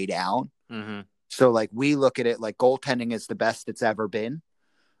goes way down. Mm-hmm. So like we look at it like goaltending is the best it's ever been.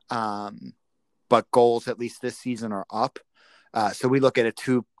 But goals, at least this season, are up. So we look at a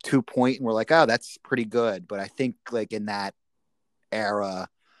two point and we're like, oh, that's pretty good. But I think like in that era,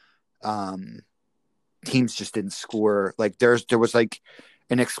 teams just didn't score. Like there was like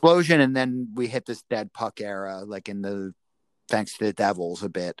an explosion, and then we hit this dead puck era, like thanks to the Devils a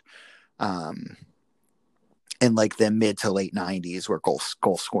bit, in like the mid to late 90s, where goal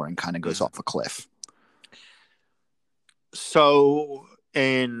scoring kind of goes off a cliff. So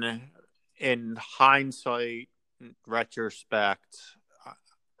in hindsight, retrospect,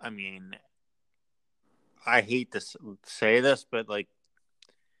 I mean, I hate to say this, but like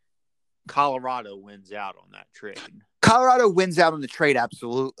Colorado wins out on that trade. Colorado wins out on the trade,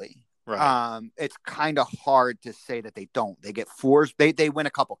 absolutely. Right. It's kind of hard to say that they don't. They get fours. They win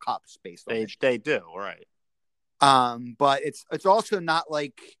a couple cups based on they do, right. But it's also not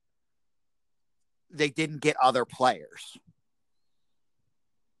like they didn't get other players.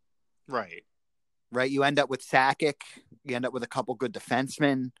 Right. Right. You end up with Sakic. You end up with a couple good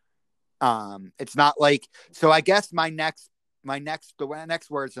defensemen. It's not like, so I guess the next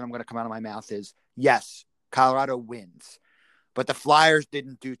words that I'm going to come out of my mouth is, yes, Colorado wins, but the Flyers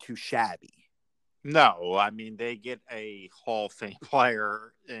didn't do too shabby. No, I mean, they get a Hall of Fame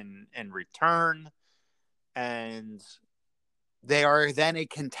player in return, and they are then a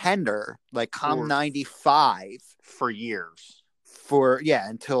contender, like come 95 for years.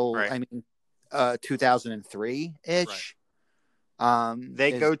 Until right. I mean 2003 ish. Right.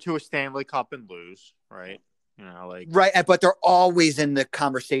 They go to a Stanley Cup and lose, right? You know, like right, but they're always in the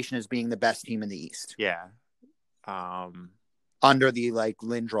conversation as being the best team in the East. Yeah. Under the like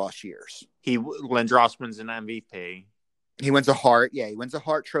Lindros years, Lindros wins an MVP. He wins a Hart. Yeah, he wins a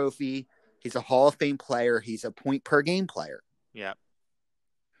Hart Trophy. He's a Hall of Fame player. He's a point per game player. Yeah.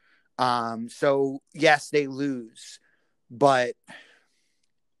 So yes, they lose, but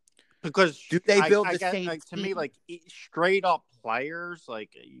because do they build the same? Like, to me, like straight up players, like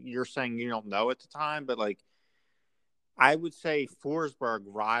you're saying you don't know at the time, but like I would say Forsberg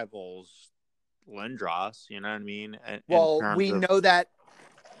rivals Lindros. You know what I mean? Well, we know that.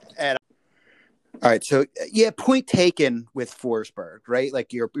 All right, so yeah, point taken with Forsberg, right?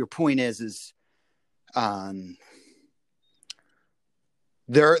 Like your point is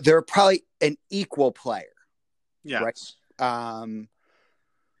they're probably an equal player. Yeah. Right?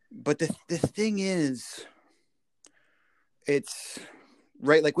 But the thing is, it's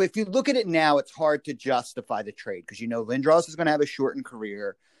right. Like if you look at it now, it's hard to justify the trade because Lindros is going to have a shortened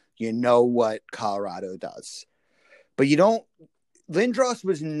career. You know what Colorado does, but you don't. Lindros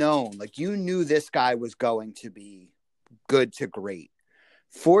was known, like you knew this guy was going to be good to great.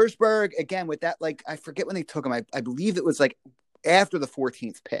 Forsberg, again, with that, like I forget when they took him. I believe it was like after the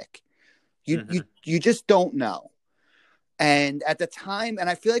 14th pick. You just don't know. And at the time, and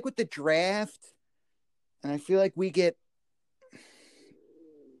I feel like with the draft, and I feel like we get,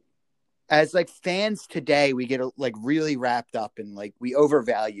 as like fans today, we get like really wrapped up in like we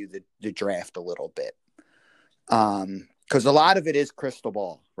overvalue the draft a little bit. Because a lot of it is crystal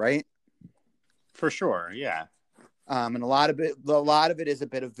ball, right? For sure, yeah. And a lot of it is a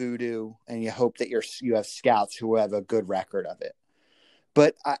bit of voodoo, and you hope that you have scouts who have a good record of it.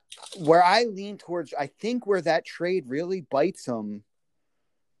 But where I lean towards, I think where that trade really bites them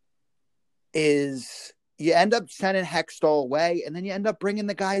is you end up sending Hextall away, and then you end up bringing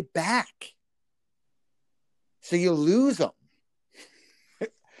the guy back. So you lose him.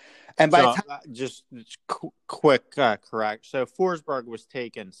 And by just quick correct. So Forsberg was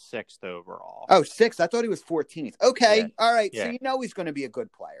taken 6th overall. Oh, 6th? I thought he was 14th. Okay. Yeah. All right. Yeah. So he's going to be a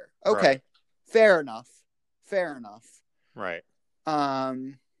good player. Okay. Right. Fair enough. Right.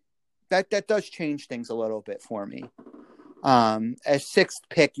 That does change things a little bit for me. A 6th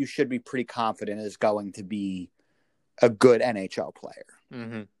pick, you should be pretty confident is going to be a good NHL player.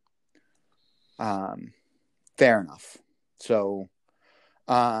 Mm-hmm. Fair enough. So,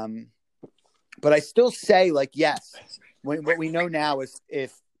 but I still say, like, yes, what we know now is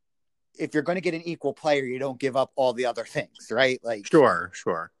if you're going to get an equal player, you don't give up all the other things, right? Like, sure.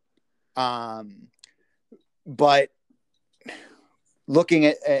 But looking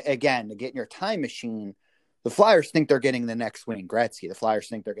at, again, to get in your time machine, the Flyers think they're getting the next Wayne Gretzky. The Flyers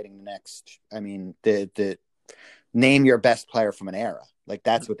think they're getting the next, I mean, the name your best player from an era. Like,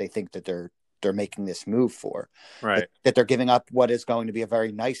 that's what they think that they're making this move for. Right. That they're giving up what is going to be a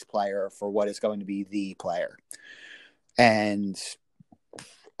very nice player for what is going to be the player. And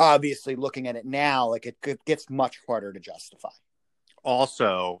obviously looking at it now, like it gets much harder to justify.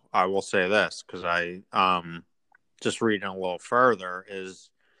 Also, I will say this because I just reading a little further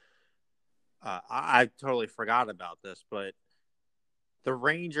is I totally forgot about this, but the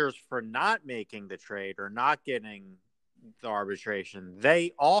Rangers, for not making the trade or not getting the arbitration,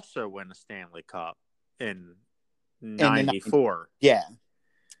 they also win a Stanley Cup in '94. Yeah,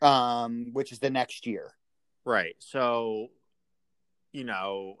 which is the next year. Right. So,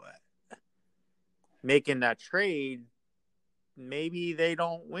 making that trade, maybe they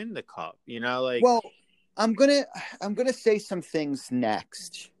don't win the cup. Well, I'm gonna say some things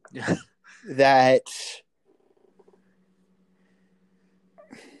next that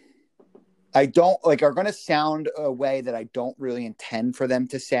I don't like are gonna sound a way that I don't really intend for them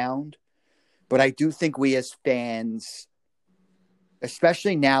to sound, but I do think we as fans,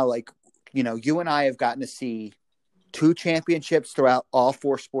 especially now, you and I have gotten to see 2 championships throughout all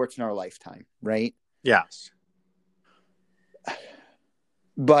 4 sports in our lifetime, right? Yes.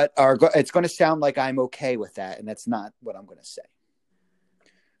 But it's going to sound like I'm okay with that, and that's not what I'm going to say.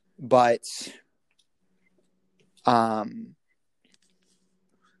 But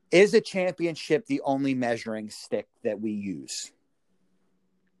is a championship the only measuring stick that we use?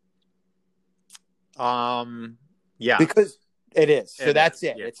 Yeah. Because it is. So that's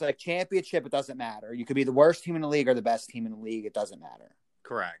it. Yeah. It's like championship, it doesn't matter. You could be the worst team in the league or the best team in the league. It doesn't matter.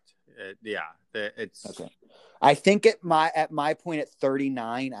 Correct. It's okay. I think at my point at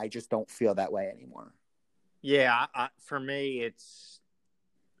 39, I just don't feel that way anymore. Yeah, for me, it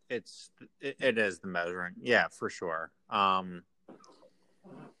is the measuring. Yeah, for sure. And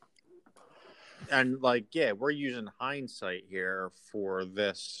we're using hindsight here for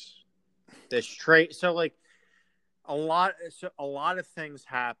this trade. So a lot of things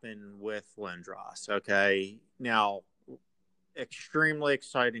happen with Lindros. Okay, now. Extremely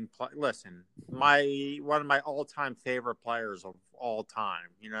exciting listen, one of my all-time favorite players of all time.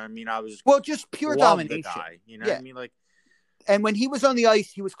 You know what I mean? Just pure domination. The guy, you know what I mean? And when he was on the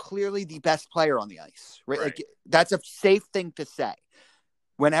ice, he was clearly the best player on the ice. Right? Like that's a safe thing to say.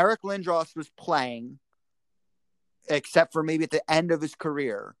 When Eric Lindros was playing, except for maybe at the end of his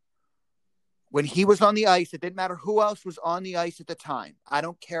career, when he was on the ice, it didn't matter who else was on the ice at the time. I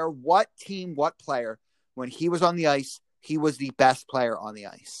don't care what team, what player. When he was on the ice, he was the best player on the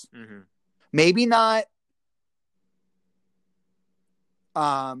ice. Mm-hmm. Maybe not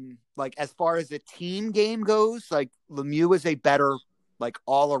as far as the team game goes, Lemieux is a better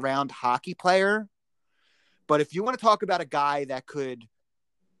all-around hockey player. But if you want to talk about a guy that could,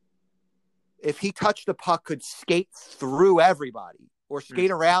 if he touched the puck, could skate through everybody or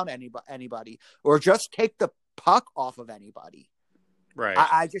skate around anybody or just take the puck off of anybody.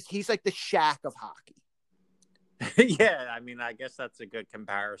 Right. He's like the Shaq of hockey. Yeah, I mean, I guess that's a good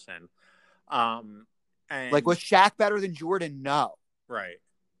comparison. And was Shaq better than Jordan? No. Right.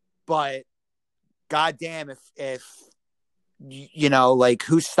 But goddamn, if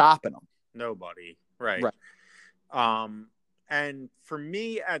who's stopping him? Nobody. Right. And for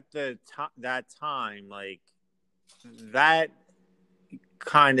me at that time, that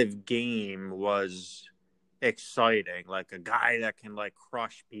kind of game was exciting. Like a guy that can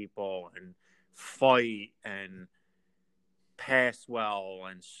crush people and fight and pass well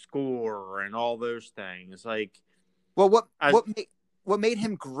and score and all those things. What made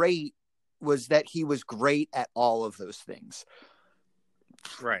him great was that he was great at all of those things.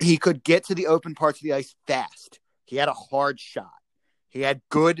 Right. He could get to the open parts of the ice fast. He had a hard shot. He had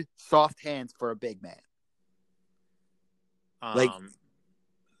good soft hands for a big man. I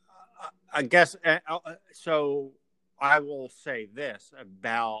guess so. I will say this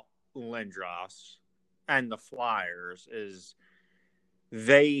about Lindros and the Flyers is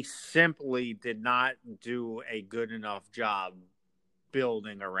they simply did not do a good enough job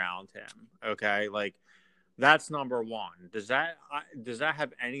building around him. Okay, that's number one. Does that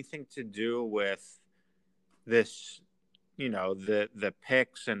have anything to do with this? The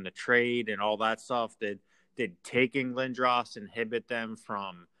picks and the trade and all that stuff. Did taking Lindros inhibit them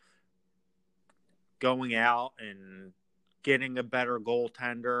from going out and getting a better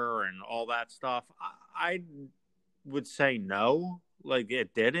goaltender and all that stuff? I would say no.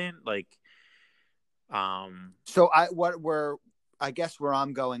 It didn't. So I guess where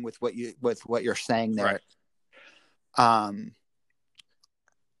I'm going with what you're saying there. Right.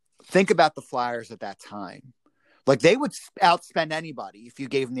 Think about the Flyers at that time. They would outspend anybody if you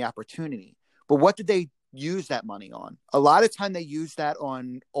gave them the opportunity. But what did they use that money on? A lot of time they used that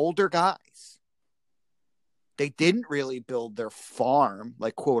on older guys. They didn't really build their farm,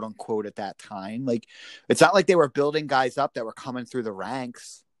 quote unquote, at that time. It's not like they were building guys up that were coming through the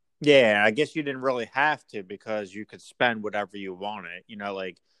ranks. Yeah, I guess you didn't really have to because you could spend whatever you wanted. You know,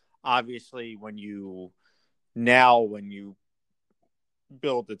 like obviously when you build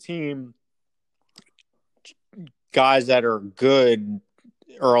a team, guys that are good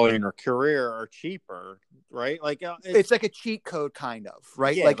early in their career are cheaper, right? Like it's like a cheat code kind of,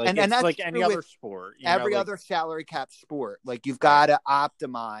 right? Yeah, like and that's like any other sport. Every other salary cap sport. Like you've got to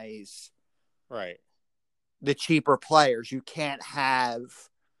optimize the cheaper players. You can't have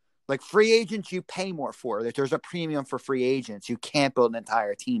like free agents you pay more for. That there's a premium for free agents. You can't build an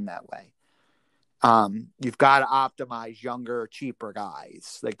entire team that way. You've got to optimize younger, cheaper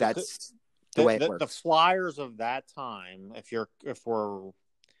guys. Like that's the way it works. The Flyers of that time, if we're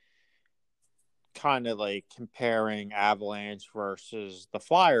kind of like comparing Avalanche versus the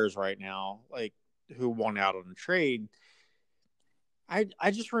Flyers right now, like who won out on the trade,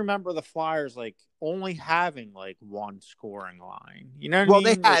 I just remember the Flyers like only having like one scoring line. You know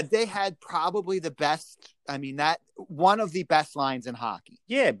what I mean? They had probably the best. I mean, that one of the best lines in hockey.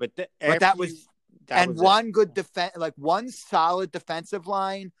 Yeah, but one good defense, like one solid defensive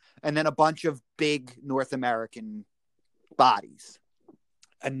line, and then a bunch of big North American bodies.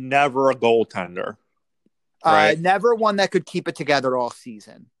 And never a goaltender. Right? Never one that could keep it together all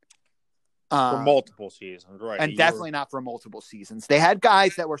season. For multiple seasons, right? And definitely not for multiple seasons. They had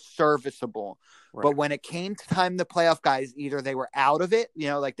guys that were serviceable, but when it came to time the playoff guys, either they were out of it,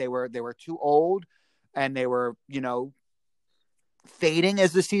 like they were too old, and they were, fading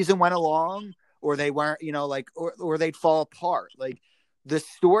as the season went along, or they weren't, or they'd fall apart. Like the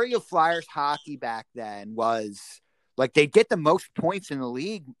story of Flyers hockey back then was like they'd get the most points in the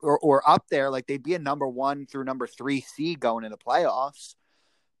league or up there. Like they'd be a number 1 through number 3 seed going into playoffs.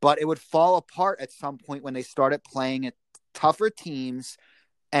 But it would fall apart at some point when they started playing at tougher teams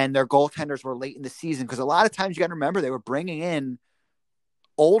and their goaltenders were late in the season. Because a lot of times you got to remember they were bringing in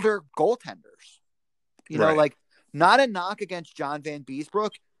older goaltenders. Like not a knock against John Van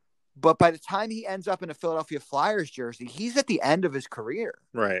Beesbrook, but by the time he ends up in a Philadelphia Flyers jersey, he's at the end of his career.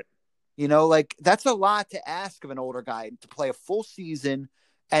 Right. Like that's a lot to ask of an older guy to play a full season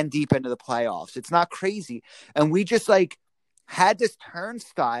and deep into the playoffs. It's not crazy. And we just like had this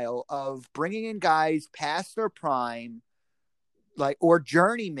turnstile of bringing in guys past their prime, like, or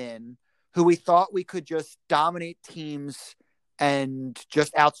journeymen who we thought we could just dominate teams and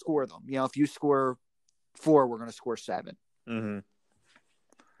just outscore them. If you score 4, we're going to score 7. Mm-hmm.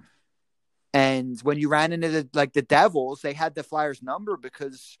 And when you ran into the Devils, they had the Flyers number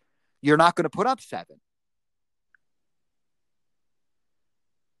because you're not going to put up 7.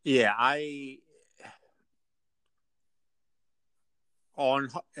 Yeah, on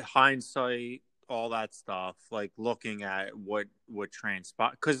hindsight, all that stuff, like looking at what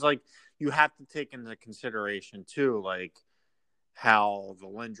transpired, because like you have to take into consideration too, like how the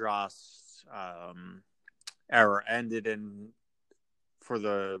Lindros era ended for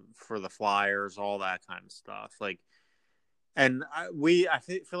the Flyers, all that kind of stuff. Like, and I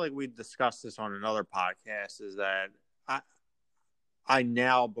feel like we discussed this on another podcast. Is that I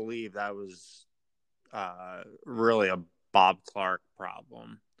now believe that was really a Bob Clarke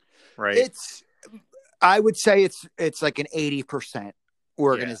problem, right? I would say it's like an 80%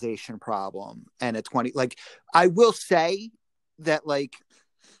 organization problem and a 20. Like I will say that like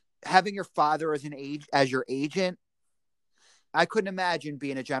having your father as your agent, I couldn't imagine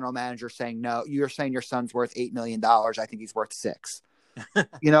being a general manager saying, no, you're saying your son's worth $8 million. I think he's worth 6.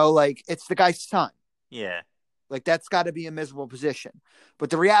 Like it's the guy's son. Yeah. Like that's got to be a miserable position. But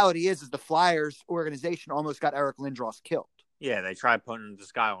the reality is the Flyers organization almost got Eric Lindros killed. Yeah, they tried putting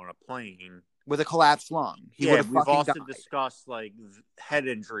this guy on a plane with a collapsed lung. We've also discussed like head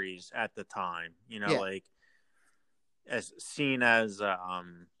injuries at the time. Like as seen as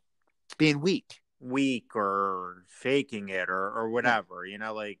being weak or faking it or whatever.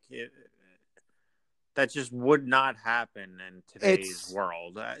 Like that just would not happen in today's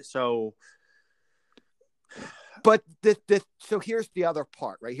world. So. But so here's the other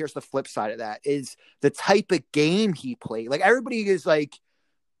part, right? Here's the flip side of that is the type of game he played. Like everybody is like,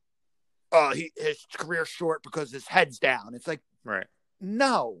 oh, his career's short because his head's down. It's like, right.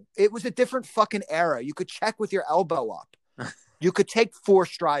 No, it was a different fucking era. You could check with your elbow up. You could take 4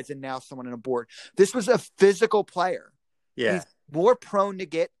 strides and nail someone in a board. This was a physical player. Yeah. He's more prone to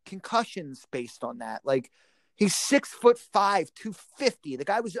get concussions based on that. Like he's 6'5", 250. The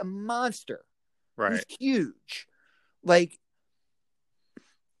guy was a monster. Right. He's huge. Like,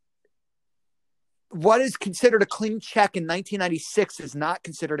 what is considered a clean check in 1996 is not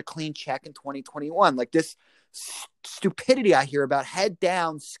considered a clean check in 2021. Like this stupidity I hear about head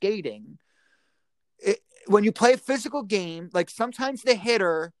down skating. When you play a physical game, like sometimes the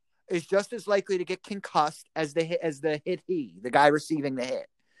hitter is just as likely to get concussed as the guy receiving the hit.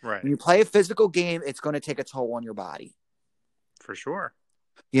 Right. When you play a physical game, it's going to take a toll on your body. For sure.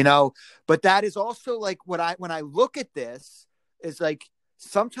 But that is also like when I look at this is like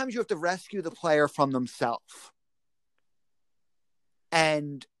sometimes you have to rescue the player from themselves.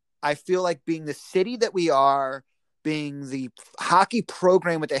 And I feel like being the city that we are, being the hockey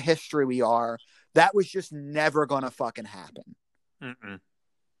program with the history we are, that was just never going to fucking happen. Mm-mm.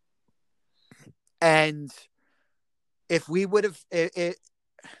 And if we would have,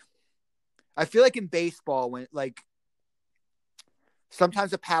 I feel like in baseball, when like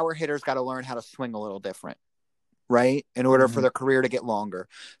sometimes a power hitter's got to learn how to swing a little different, right? In order for their career to get longer.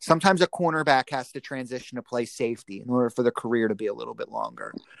 Sometimes a cornerback has to transition to play safety in order for the career to be a little bit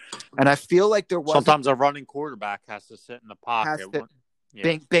longer. And I feel like there was sometimes a running quarterback has to sit in the pocket.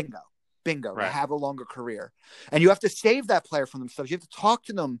 Bingo, right. To have a longer career. And you have to save that player from themselves. You have to talk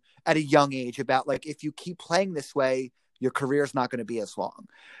to them at a young age about, like, if you keep playing this way, your career is not going to be as long.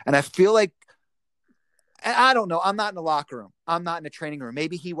 And I feel like, I don't know, I'm not in the locker room. I'm not in the training room.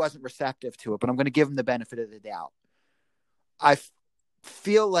 Maybe he wasn't receptive to it, but I'm going to give him the benefit of the doubt. I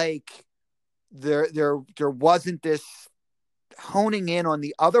feel like there wasn't this honing in on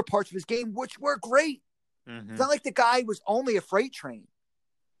the other parts of his game, which were great. Mm-hmm. It's not like the guy was only a freight train.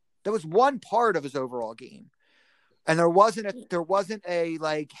 That was one part of his overall game. And there wasn't a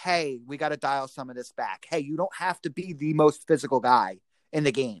like, hey, we got to dial some of this back. Hey, you don't have to be the most physical guy in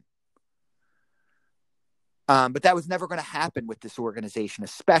the game. But that was never going to happen with this organization,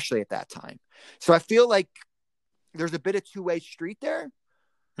 especially at that time. So I feel like there's a bit of two-way street there.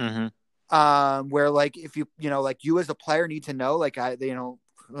 Mm-hmm. Where like, if you as a player need to know, like,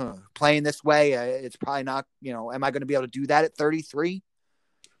 playing this way, it's probably not, am I going to be able to do that at 33?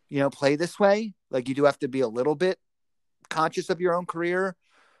 Play this way. Like, you do have to be a little bit conscious of your own career,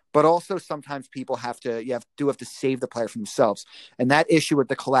 but also sometimes people have to save the player from themselves. And that issue with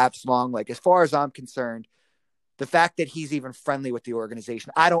the collapse long, like, as far as I'm concerned, the fact that he's even friendly with the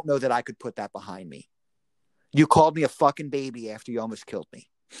organization, I don't know that I could put that behind me. You called me a fucking baby after you almost killed me.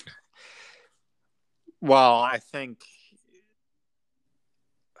 Well, I think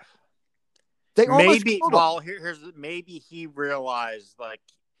maybe he realized, like,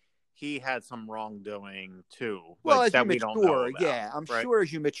 he had some wrongdoing too. Well, like, as that you we mature, don't know about, yeah, I'm right? sure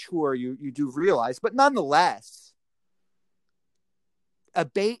as you mature, you do realize. But nonetheless,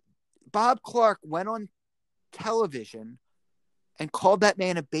 Bob Clark went on television and called that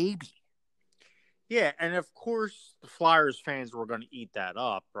man a baby. Yeah, and of course the Flyers fans were going to eat that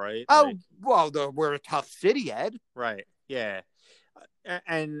up, right? Oh, well, we're a tough city, Ed. Right, yeah.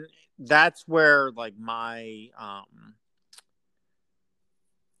 And that's where, like, my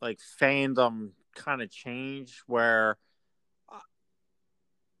like, fandom kind of changed, where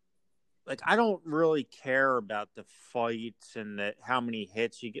like, I don't really care about the fights and how many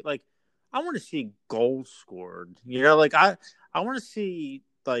hits you get. Like, I want to see goals scored. Like, I want to see,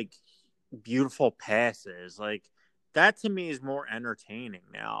 like, beautiful passes. Like, that to me is more entertaining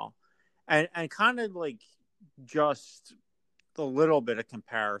now. And kind of, like, just a little bit of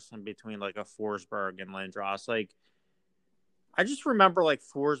comparison between, like, a Forsberg and Lindros. Like, I just remember, like,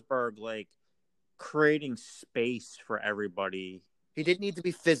 Forsberg, like, creating space for everybody. He didn't need to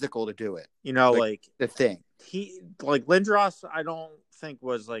be physical to do it. Like the thing. He, like, Lindros, I don't think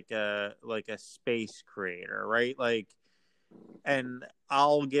was like a space creator, right? Like, and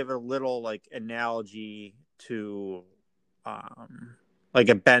I'll give a little, like, analogy to like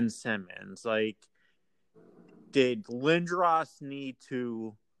a Ben Simmons. Like, did Lindros need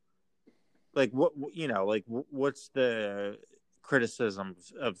to, like, what's the criticism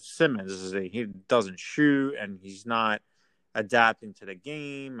of Simmons is that he doesn't shoot and he's not adapting to the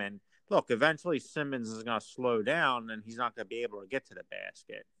game. And look, eventually Simmons is going to slow down and he's not going to be able to get to the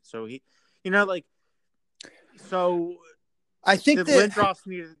basket. So he, so I think that Lindros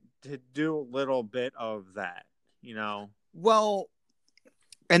needed to do a little bit of that, Well,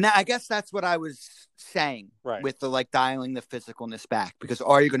 and I guess that's what I was saying, right, with the, like, dialing the physicalness back, because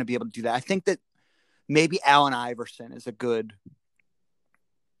are you going to be able to do that? I think that maybe Allen Iverson is a good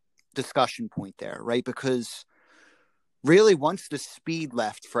discussion point there, right? Because really, once the speed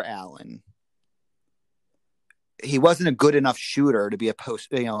left for Allen, he wasn't a good enough shooter to be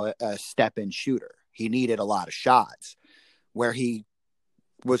a step-in shooter. He needed a lot of shots. Where he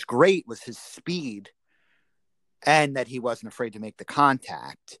was great was his speed, and that he wasn't afraid to make the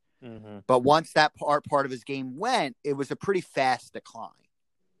contact. Mm-hmm. But once that part of his game went, it was a pretty fast decline.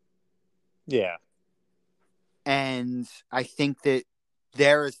 Yeah. And I think that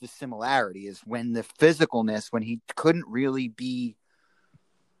there is the similarity, is when the physicalness, when he couldn't really be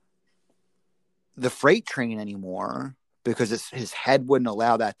the freight train anymore because his head wouldn't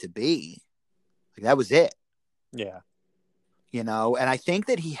allow that to be. Like, that was it. Yeah. And I think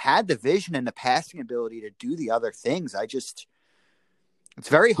that he had the vision and the passing ability to do the other things. It's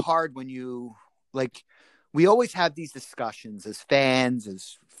very hard when you, like, we always have these discussions as fans,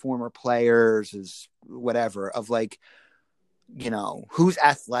 as former players, as whatever, of like, who's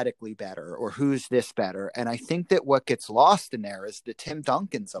athletically better or who's this better. And I think that what gets lost in there is the Tim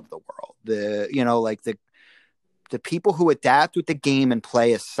Duncans of the world, the people who adapt with the game and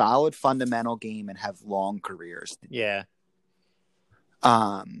play a solid fundamental game and have long careers. Yeah.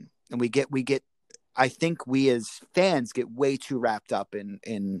 And we get, I think we as fans get way too wrapped up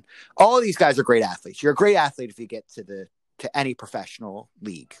in all of these guys are great athletes. You're a great athlete if you get to any professional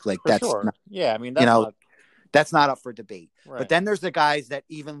league. Like, For that's sure. not, Yeah. I mean, that's not up for debate. Right. But then there's the guys that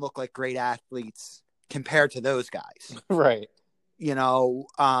even look like great athletes compared to those guys. Right.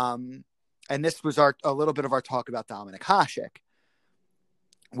 And this was a little bit of our talk about Dominik Hasek,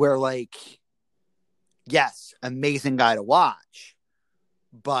 where, like, yes, amazing guy to watch,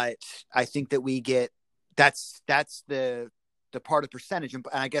 but I think that we get that's the part of percentage, and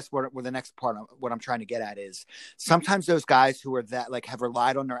I guess where the next part of what I'm trying to get at is sometimes those guys who are that, like, have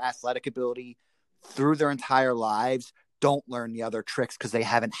relied on their athletic ability through their entire lives don't learn the other tricks because they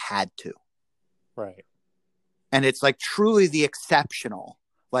haven't had to. Right. And it's like truly the exceptional,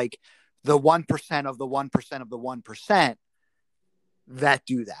 like the 1% of the 1% of the 1% that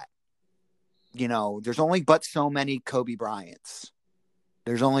do that. There's only but so many Kobe Bryants.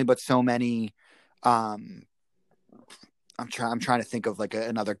 There's only but so many. I'm trying to think of like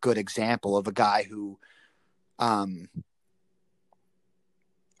another good example of a guy who,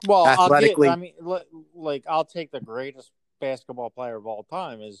 well, athletically, I'll take the greatest basketball player of all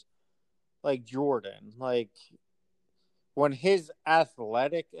time is like Jordan. Like, when his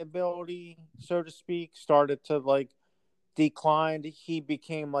athletic ability, so to speak, started to like decline, he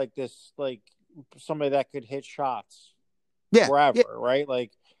became like this, like somebody that could hit shots wherever, right?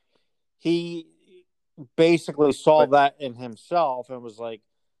 Like, he basically saw that in himself and was like,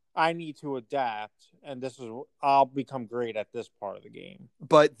 I need to adapt, and I'll become great at this part of the game.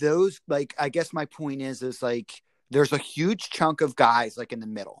 But those, like, I guess my point is like, there's a huge chunk of guys like in the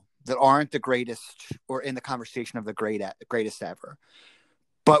middle that aren't the greatest or in the conversation of the greatest ever,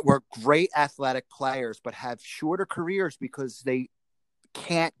 but were great athletic players, but have shorter careers because they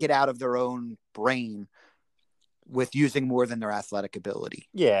can't get out of their own brain with using more than their athletic ability.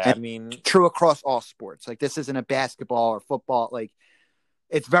 Yeah. And I mean, true across all sports. Like, this isn't a basketball or football. Like,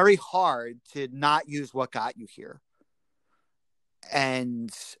 it's very hard to not use what got you here. And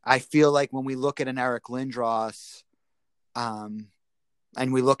I feel like when we look at an Eric Lindros,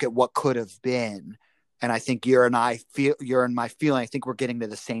 and we look at what could have been, and I think you're in my feeling, I think we're getting to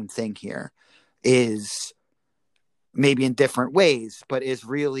the same thing here, is maybe in different ways, but is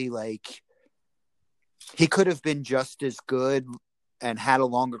really like, he could have been just as good and had a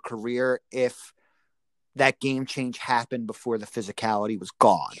longer career if that game change happened before the physicality was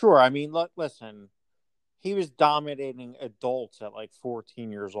gone. Sure. I mean, listen, he was dominating adults at like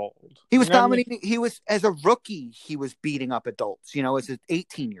 14 years old. He was dominating. I mean? He was, as a rookie, he was beating up adults, as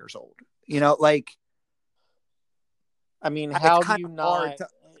 18 years old, like, I mean, how do you not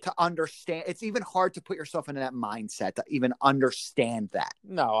to understand? It's even hard to put yourself into that mindset to even understand that.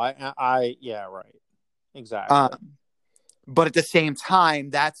 No, yeah, right. Exactly. But at the same time,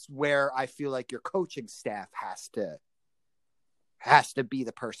 that's where I feel like your coaching staff has to be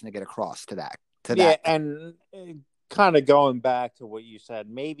the person to get across to that. Yeah, and kind of going back to what you said,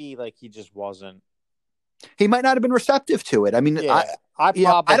 maybe like he just wasn't. He might not have been receptive to it. I mean, yeah, I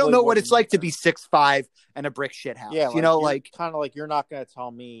don't know what it's like to be 6'5" and a brick shit house. Yeah, like kind of like, you're not going to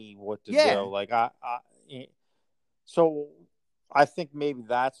tell me what to do. Like, so I think maybe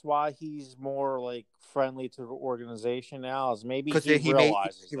that's why he's more like friendly to the organization now, is maybe he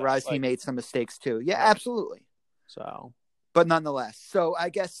realizes he made some mistakes too. Yeah, absolutely. So, but nonetheless, so I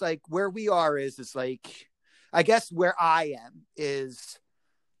guess like where we are is like, I guess where I am is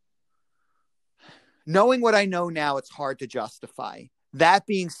knowing what I know now, it's hard to justify. That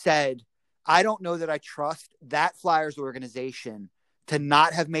being said, I don't know that I trust that Flyers organization to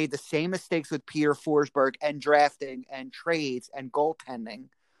not have made the same mistakes with Peter Forsberg and drafting and trades and goaltending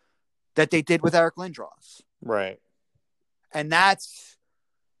that they did with Eric Lindros. Right. And that's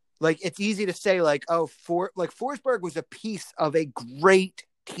like, it's easy to say like, Forsberg was a piece of a great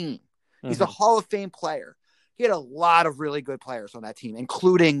team. He's a Hall of Fame player. He had a lot of really good players on that team,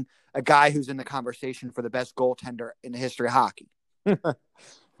 including a guy who's in the conversation for the best goaltender in the history of hockey.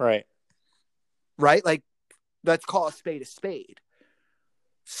 Right. Right. Like, let's call a spade a spade.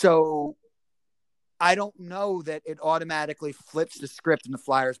 So I don't know that it automatically flips the script and the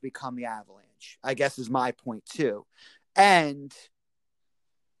Flyers become the Avalanche, I guess is my point too. And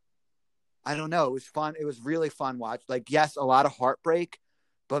I don't know. It was fun. It was really fun watch. Like, yes, a lot of heartbreak,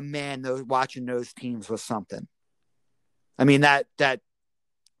 but man, watching those teams was something. I mean, that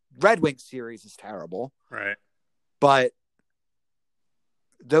Red Wings series is terrible. Right. But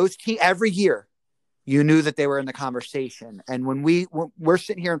those teams, every year, you knew that they were in the conversation. And when we're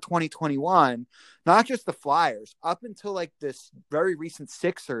sitting here in 2021, not just the Flyers, up until like this very recent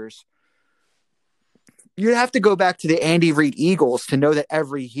Sixers, you'd have to go back to the Andy Reid Eagles to know that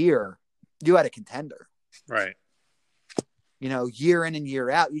every year you had a contender. Right. You know, year in and year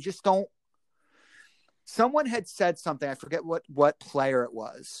out. You just don't. Someone had said something, I forget what player it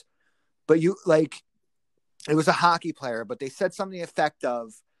was, but it was a hockey player, but they said something to the effect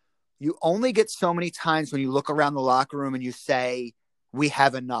of, you only get so many times when you look around the locker room and you say, we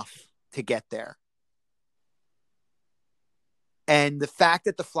have enough to get there. And the fact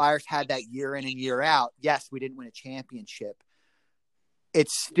that the Flyers had that year in and year out, yes, we didn't win a championship. It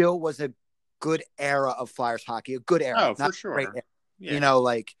still was a good era of Flyers hockey, a good era. Oh, for sure. Era, yeah. You know,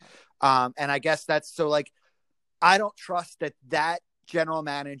 and I guess that's so I don't trust that general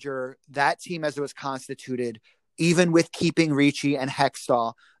manager, that team as it was constituted, even with keeping Ricci and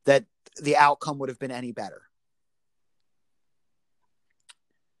Hextall, that the outcome would have been any better.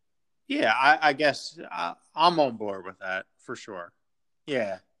 Yeah, I guess I'm on board with that for sure.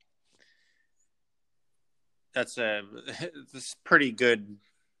 Yeah. That's pretty good.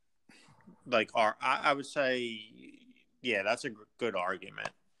 I would say, yeah, that's a good argument.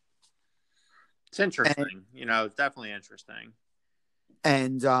 It's interesting. It's definitely interesting.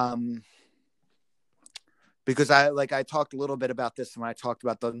 And because I talked a little bit about this when I talked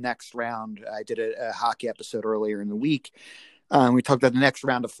about the next round. I did a hockey episode earlier in the week. We talked about the next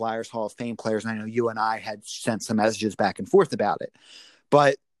round of Flyers Hall of Fame players. And I know you and I had sent some messages back and forth about it.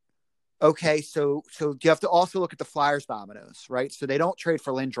 But, okay, so you have to also look at the Flyers dominoes, right? So they don't trade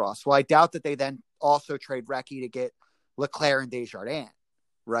for Lindros. Well, I doubt that they then also trade Recchi to get Leclerc and Desjardins,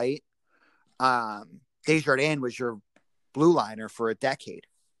 right? Desjardins was your blue liner for a decade.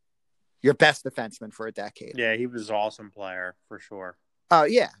 Your best defenseman for a decade. Yeah, he was an awesome player for sure.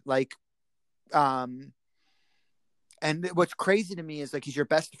 Yeah. And what's crazy to me is he's your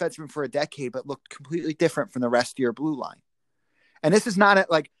best defenseman for a decade, but looked completely different from the rest of your blue line. And this is not a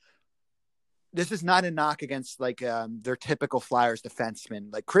knock against their typical Flyers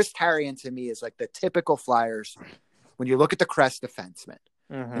defenseman. Like Chris Therien to me is the typical Flyers when you look at the crest defenseman.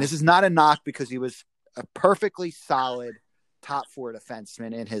 Mm-hmm. And this is not a knock because he was a perfectly solid top four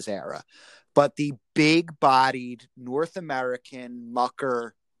defenseman in his era, but the big-bodied North American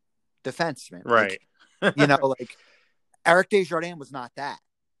mucker defenseman, right? Eric Desjardins was not that.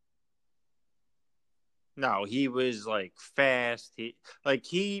 No, he was fast. He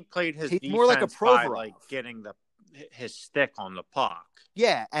played his defense more like a Provorov, by getting his stick on the puck.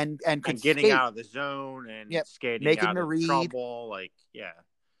 Yeah, and getting skate. out of the zone and skating making out the of read. Trouble.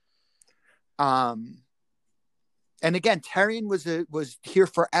 And again, Therien was here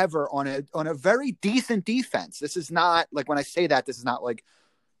forever on a very decent defense. This is not when I say that, this is not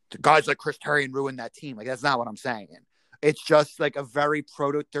the guys like Chris Therien ruined that team. That's not what I'm saying. It's just a very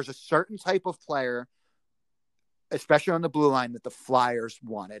there's a certain type of player, especially on the blue line, that the Flyers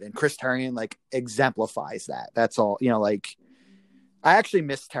wanted. And Chris Therien exemplifies that. That's all, I actually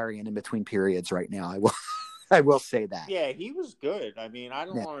miss Therien in between periods right now. I will say that. Yeah, he was good. I mean, I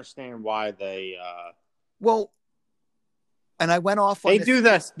don't understand why they and I went off on They do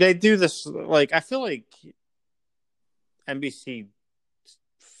this. I feel like NBC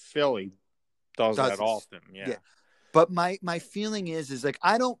Philly does that often. Yeah. But my feeling is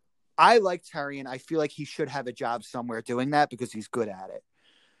I like Therien. I feel like he should have a job somewhere doing that because he's good at it.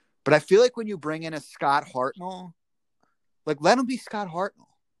 But I feel like when you bring in a Scott Hartnell, let him be Scott Hartnell.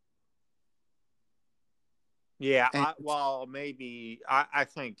 Yeah, maybe I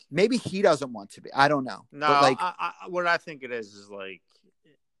think maybe he doesn't want to be. I don't know. No, but what I think it is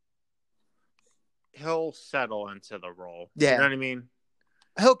he'll settle into the role. Yeah, you know what I mean.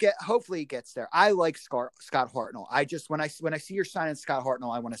 Hopefully he gets there. I like Scott Hartnell. I just when I see you're signing Scott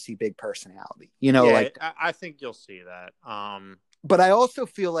Hartnell, I want to see big personality. I think you'll see that. But I also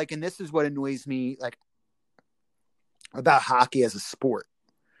feel and this is what annoys me about hockey as a sport,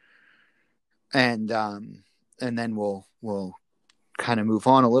 and then we'll kind of move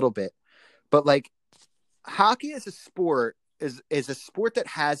on a little bit. But hockey as a sport is a sport that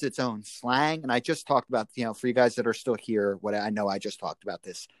has its own slang. And I just talked about, for you guys that are still here, what I know I just talked about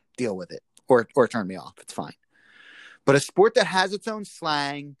this, deal with it or turn me off. It's fine. But a sport that has its own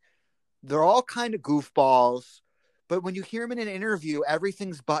slang, They're all kind of goofballs, but when you hear them in an interview,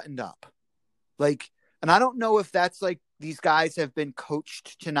 everything's buttoned up. Like, and I don't know if that's like these guys have been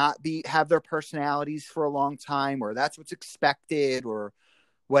coached to not have their personalities for a long time, or that's what's expected or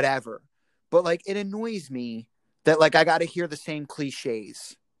whatever. But like, it annoys me that like I got to hear the same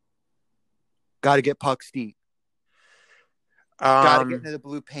cliches. Got to get pucks deep. Got to get into the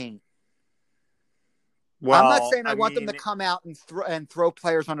blue paint. Well, I'm not saying I want them to come out and throw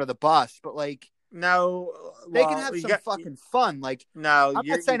players under the bus, but like, no, they can have some fucking fun. Like, no, I'm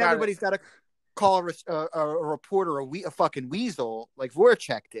not saying everybody's got to call a reporter a fucking weasel like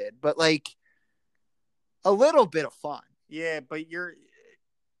Voracek did, but like a little bit of fun. Yeah, but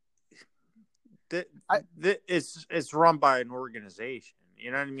it's run by an organization.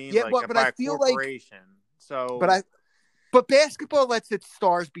 You know what I mean? Yeah, like, but I feel like but basketball lets its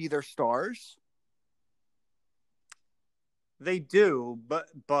stars be their stars. They do, but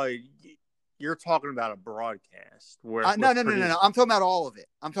you're talking about a broadcast. Where no. I'm talking about all of it.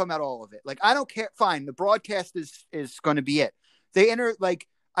 Like, I don't care. Fine, the broadcast is going to be it. They enter like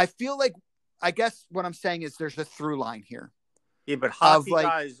I feel like I guess what I'm saying is there's a through line here. Yeah, but hockey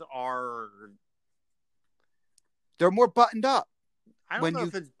guys they're more buttoned up. I don't know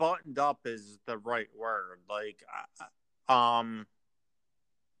if it's buttoned up is the right word. Like,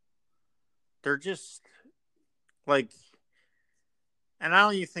 they're just like. And I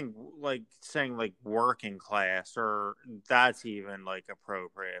don't even think like saying like working class or that's even like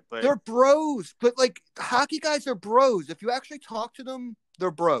appropriate. But they're bros. But like hockey guys are bros. If you actually talk to them,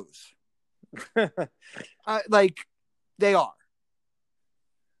 they're bros. Like they are.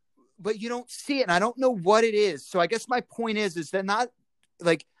 But you don't see it, and I don't know what it is. So I guess my point is that not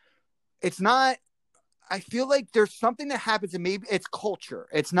like it's not. I feel like there's something that happens, and maybe it's culture.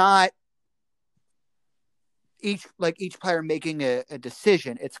 It's not. Each player making a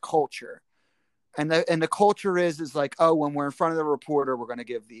decision, it's culture, and the culture is like, oh, when we're in front of the reporter, we're going to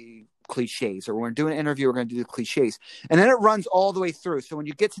give the cliches, or when we're doing an interview, we're going to do the cliches, and then it runs all the way through. So when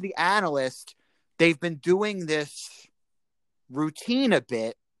you get to the analyst, they've been doing this routine a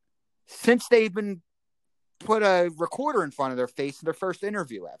bit since they've been put a recorder in front of their face in their first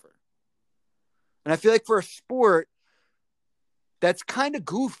interview ever, and I feel like for a sport. That's kind of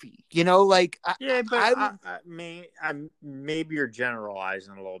goofy, you know. Like, maybe you're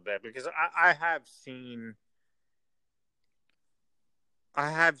generalizing a little bit because I have seen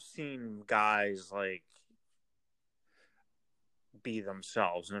guys like be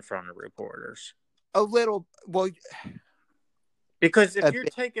themselves in front of reporters. A little, well, because if you're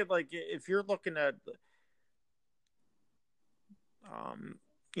taking if you're looking at,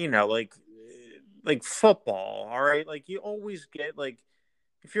 you know, like football, all right? Like, you always get, like,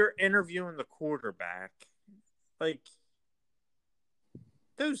 if you're interviewing the quarterback, like,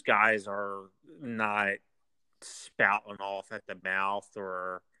 those guys are not spouting off at the mouth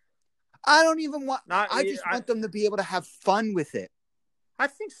or... I don't even want... I just want them to be able to have fun with it. I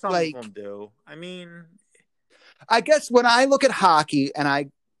think some of them do. I mean... I guess when I look at hockey, and I...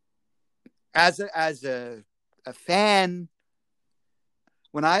 As a fan,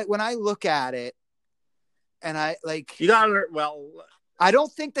 when I look at it, and I like I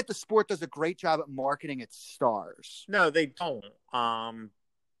don't think that the sport does a great job at marketing its stars. No, they don't.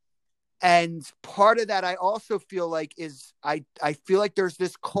 And part of that I also feel like is I feel like there's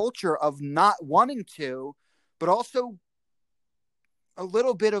this culture of not wanting to, but also a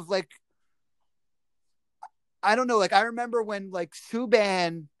little bit of like, I don't know, like I remember when like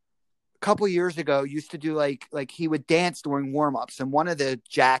Subban a couple years ago used to do like he would dance during warm-ups, and one of the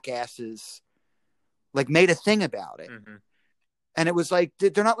jackasses like made a thing about it. Mm-hmm. And it was like,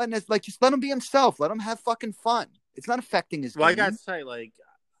 they're not letting us, like, just let him be himself. Let him have fucking fun. It's not affecting his game. I gotta say, like,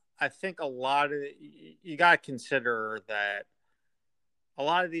 I think a lot of you gotta consider that a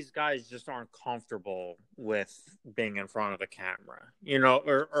lot of these guys just aren't comfortable with being in front of a camera, you know,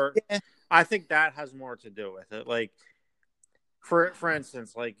 or yeah. I think that has more to do with it. Like, for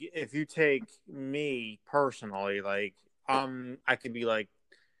instance, like if you take me personally, like, I could be like,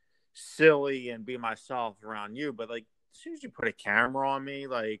 silly and be myself around you, but like as soon as you put a camera on me,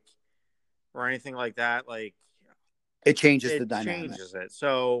 like, or anything like that, like it changes the dynamic.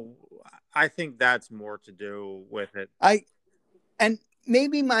 So I think that's more to do with it. And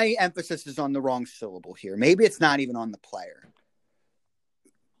maybe my emphasis is on the wrong syllable here. Maybe it's not even on the player,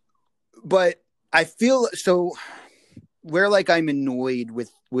 but I feel so where like I'm annoyed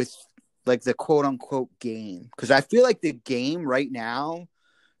with like the quote unquote game, because I feel like the game right now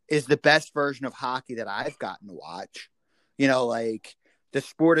is the best version of hockey that I've gotten to watch. You know, like the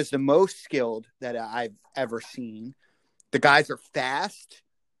sport is the most skilled that I've ever seen. The guys are fast.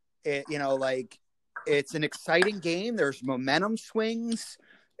 It's an exciting game. There's momentum swings.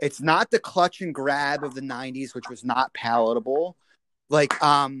 It's not the clutch and grab of the 90s, which was not palatable.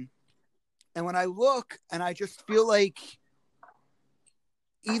 And when I look, and I just feel like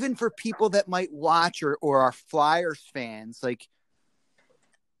even for people that might watch or are Flyers fans, like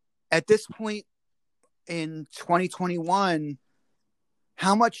at this point in 2021,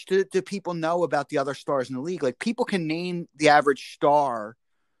 how much do people know about the other stars in the league? Like, people can name the average star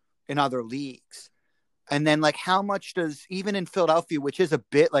in other leagues. And then, like, how much does, even in Philadelphia, which is a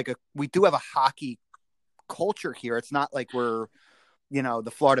bit like we do have a hockey culture here. It's not like we're,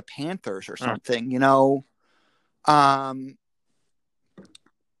 the Florida Panthers or something,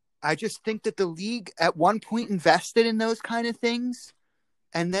 I just think that the league at one point invested in those kind of things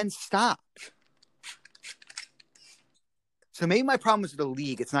and then stopped. So maybe my problem is with the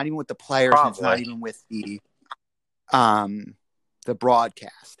league. It's not even with the players. And it's not even with the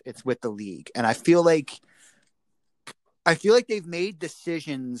broadcast. It's with the league. And I feel like they've made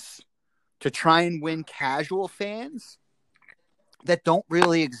decisions to try and win casual fans that don't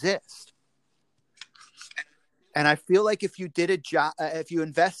really exist. And I feel like if you did a job, if you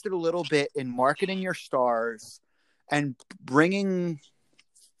invested a little bit in marketing your stars and bringing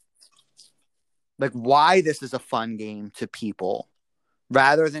like why this is a fun game to people,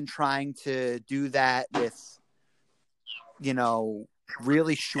 rather than trying to do that with,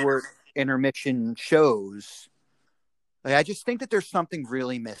 really short intermission shows. Like, I just think that there's something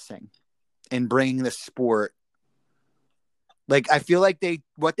really missing in bringing the sport. Like, I feel like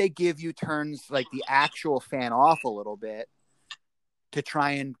what they give you turns like the actual fan off a little bit to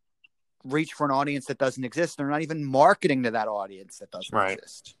try and reach for an audience that doesn't exist. They're not even marketing to that audience that doesn't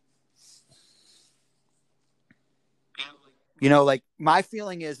exist. Like, my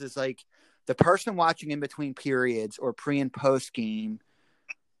feeling is like the person watching in between periods or pre and post game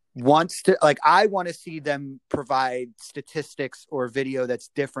wants to, like, I want to see them provide statistics or video that's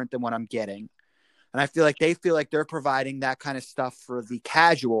different than what I'm getting. And I feel like they feel like they're providing that kind of stuff for the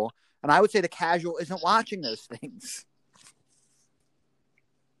casual. And I would say the casual isn't watching those things.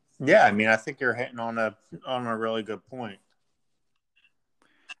 Yeah, I mean, I think you're hitting on a really good point.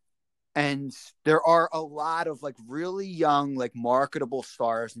 And there are a lot of like really young, like marketable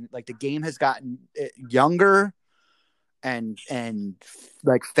stars, and like the game has gotten younger and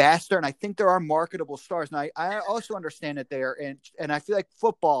like faster. And I think there are marketable stars. And I also understand that they are and I feel like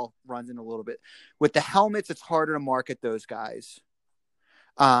football runs in a little bit with the helmets. It's harder to market those guys.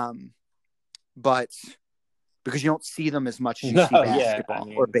 But because you don't see them as much as you see basketball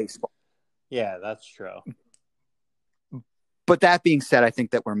or baseball. Yeah, that's true. But that being said, I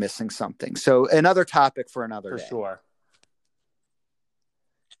think that we're missing something. So another topic for another day. For sure.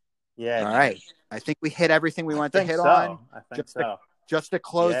 Yeah. All right. I think we hit everything we wanted to hit on. I think so. Just to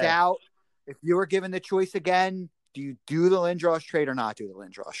close out, if you were given the choice again, do you do the Lindros trade or not do the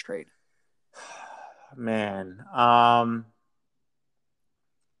Lindros trade? Man. I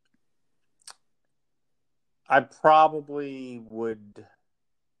probably would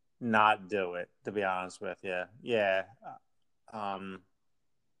not do it, to be honest with you. Yeah. I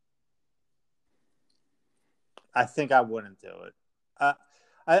think I wouldn't do it.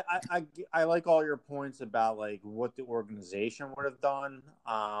 I like all your points about like what the organization would have done,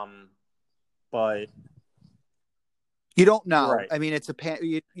 but you don't know. Right. I mean, it's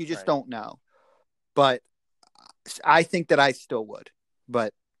you just don't know. But I think that I still would.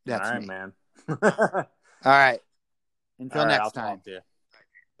 But that's all right, me. Man. All right. Until next I'll time. talk to you.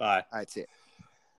 Bye. All right, see you.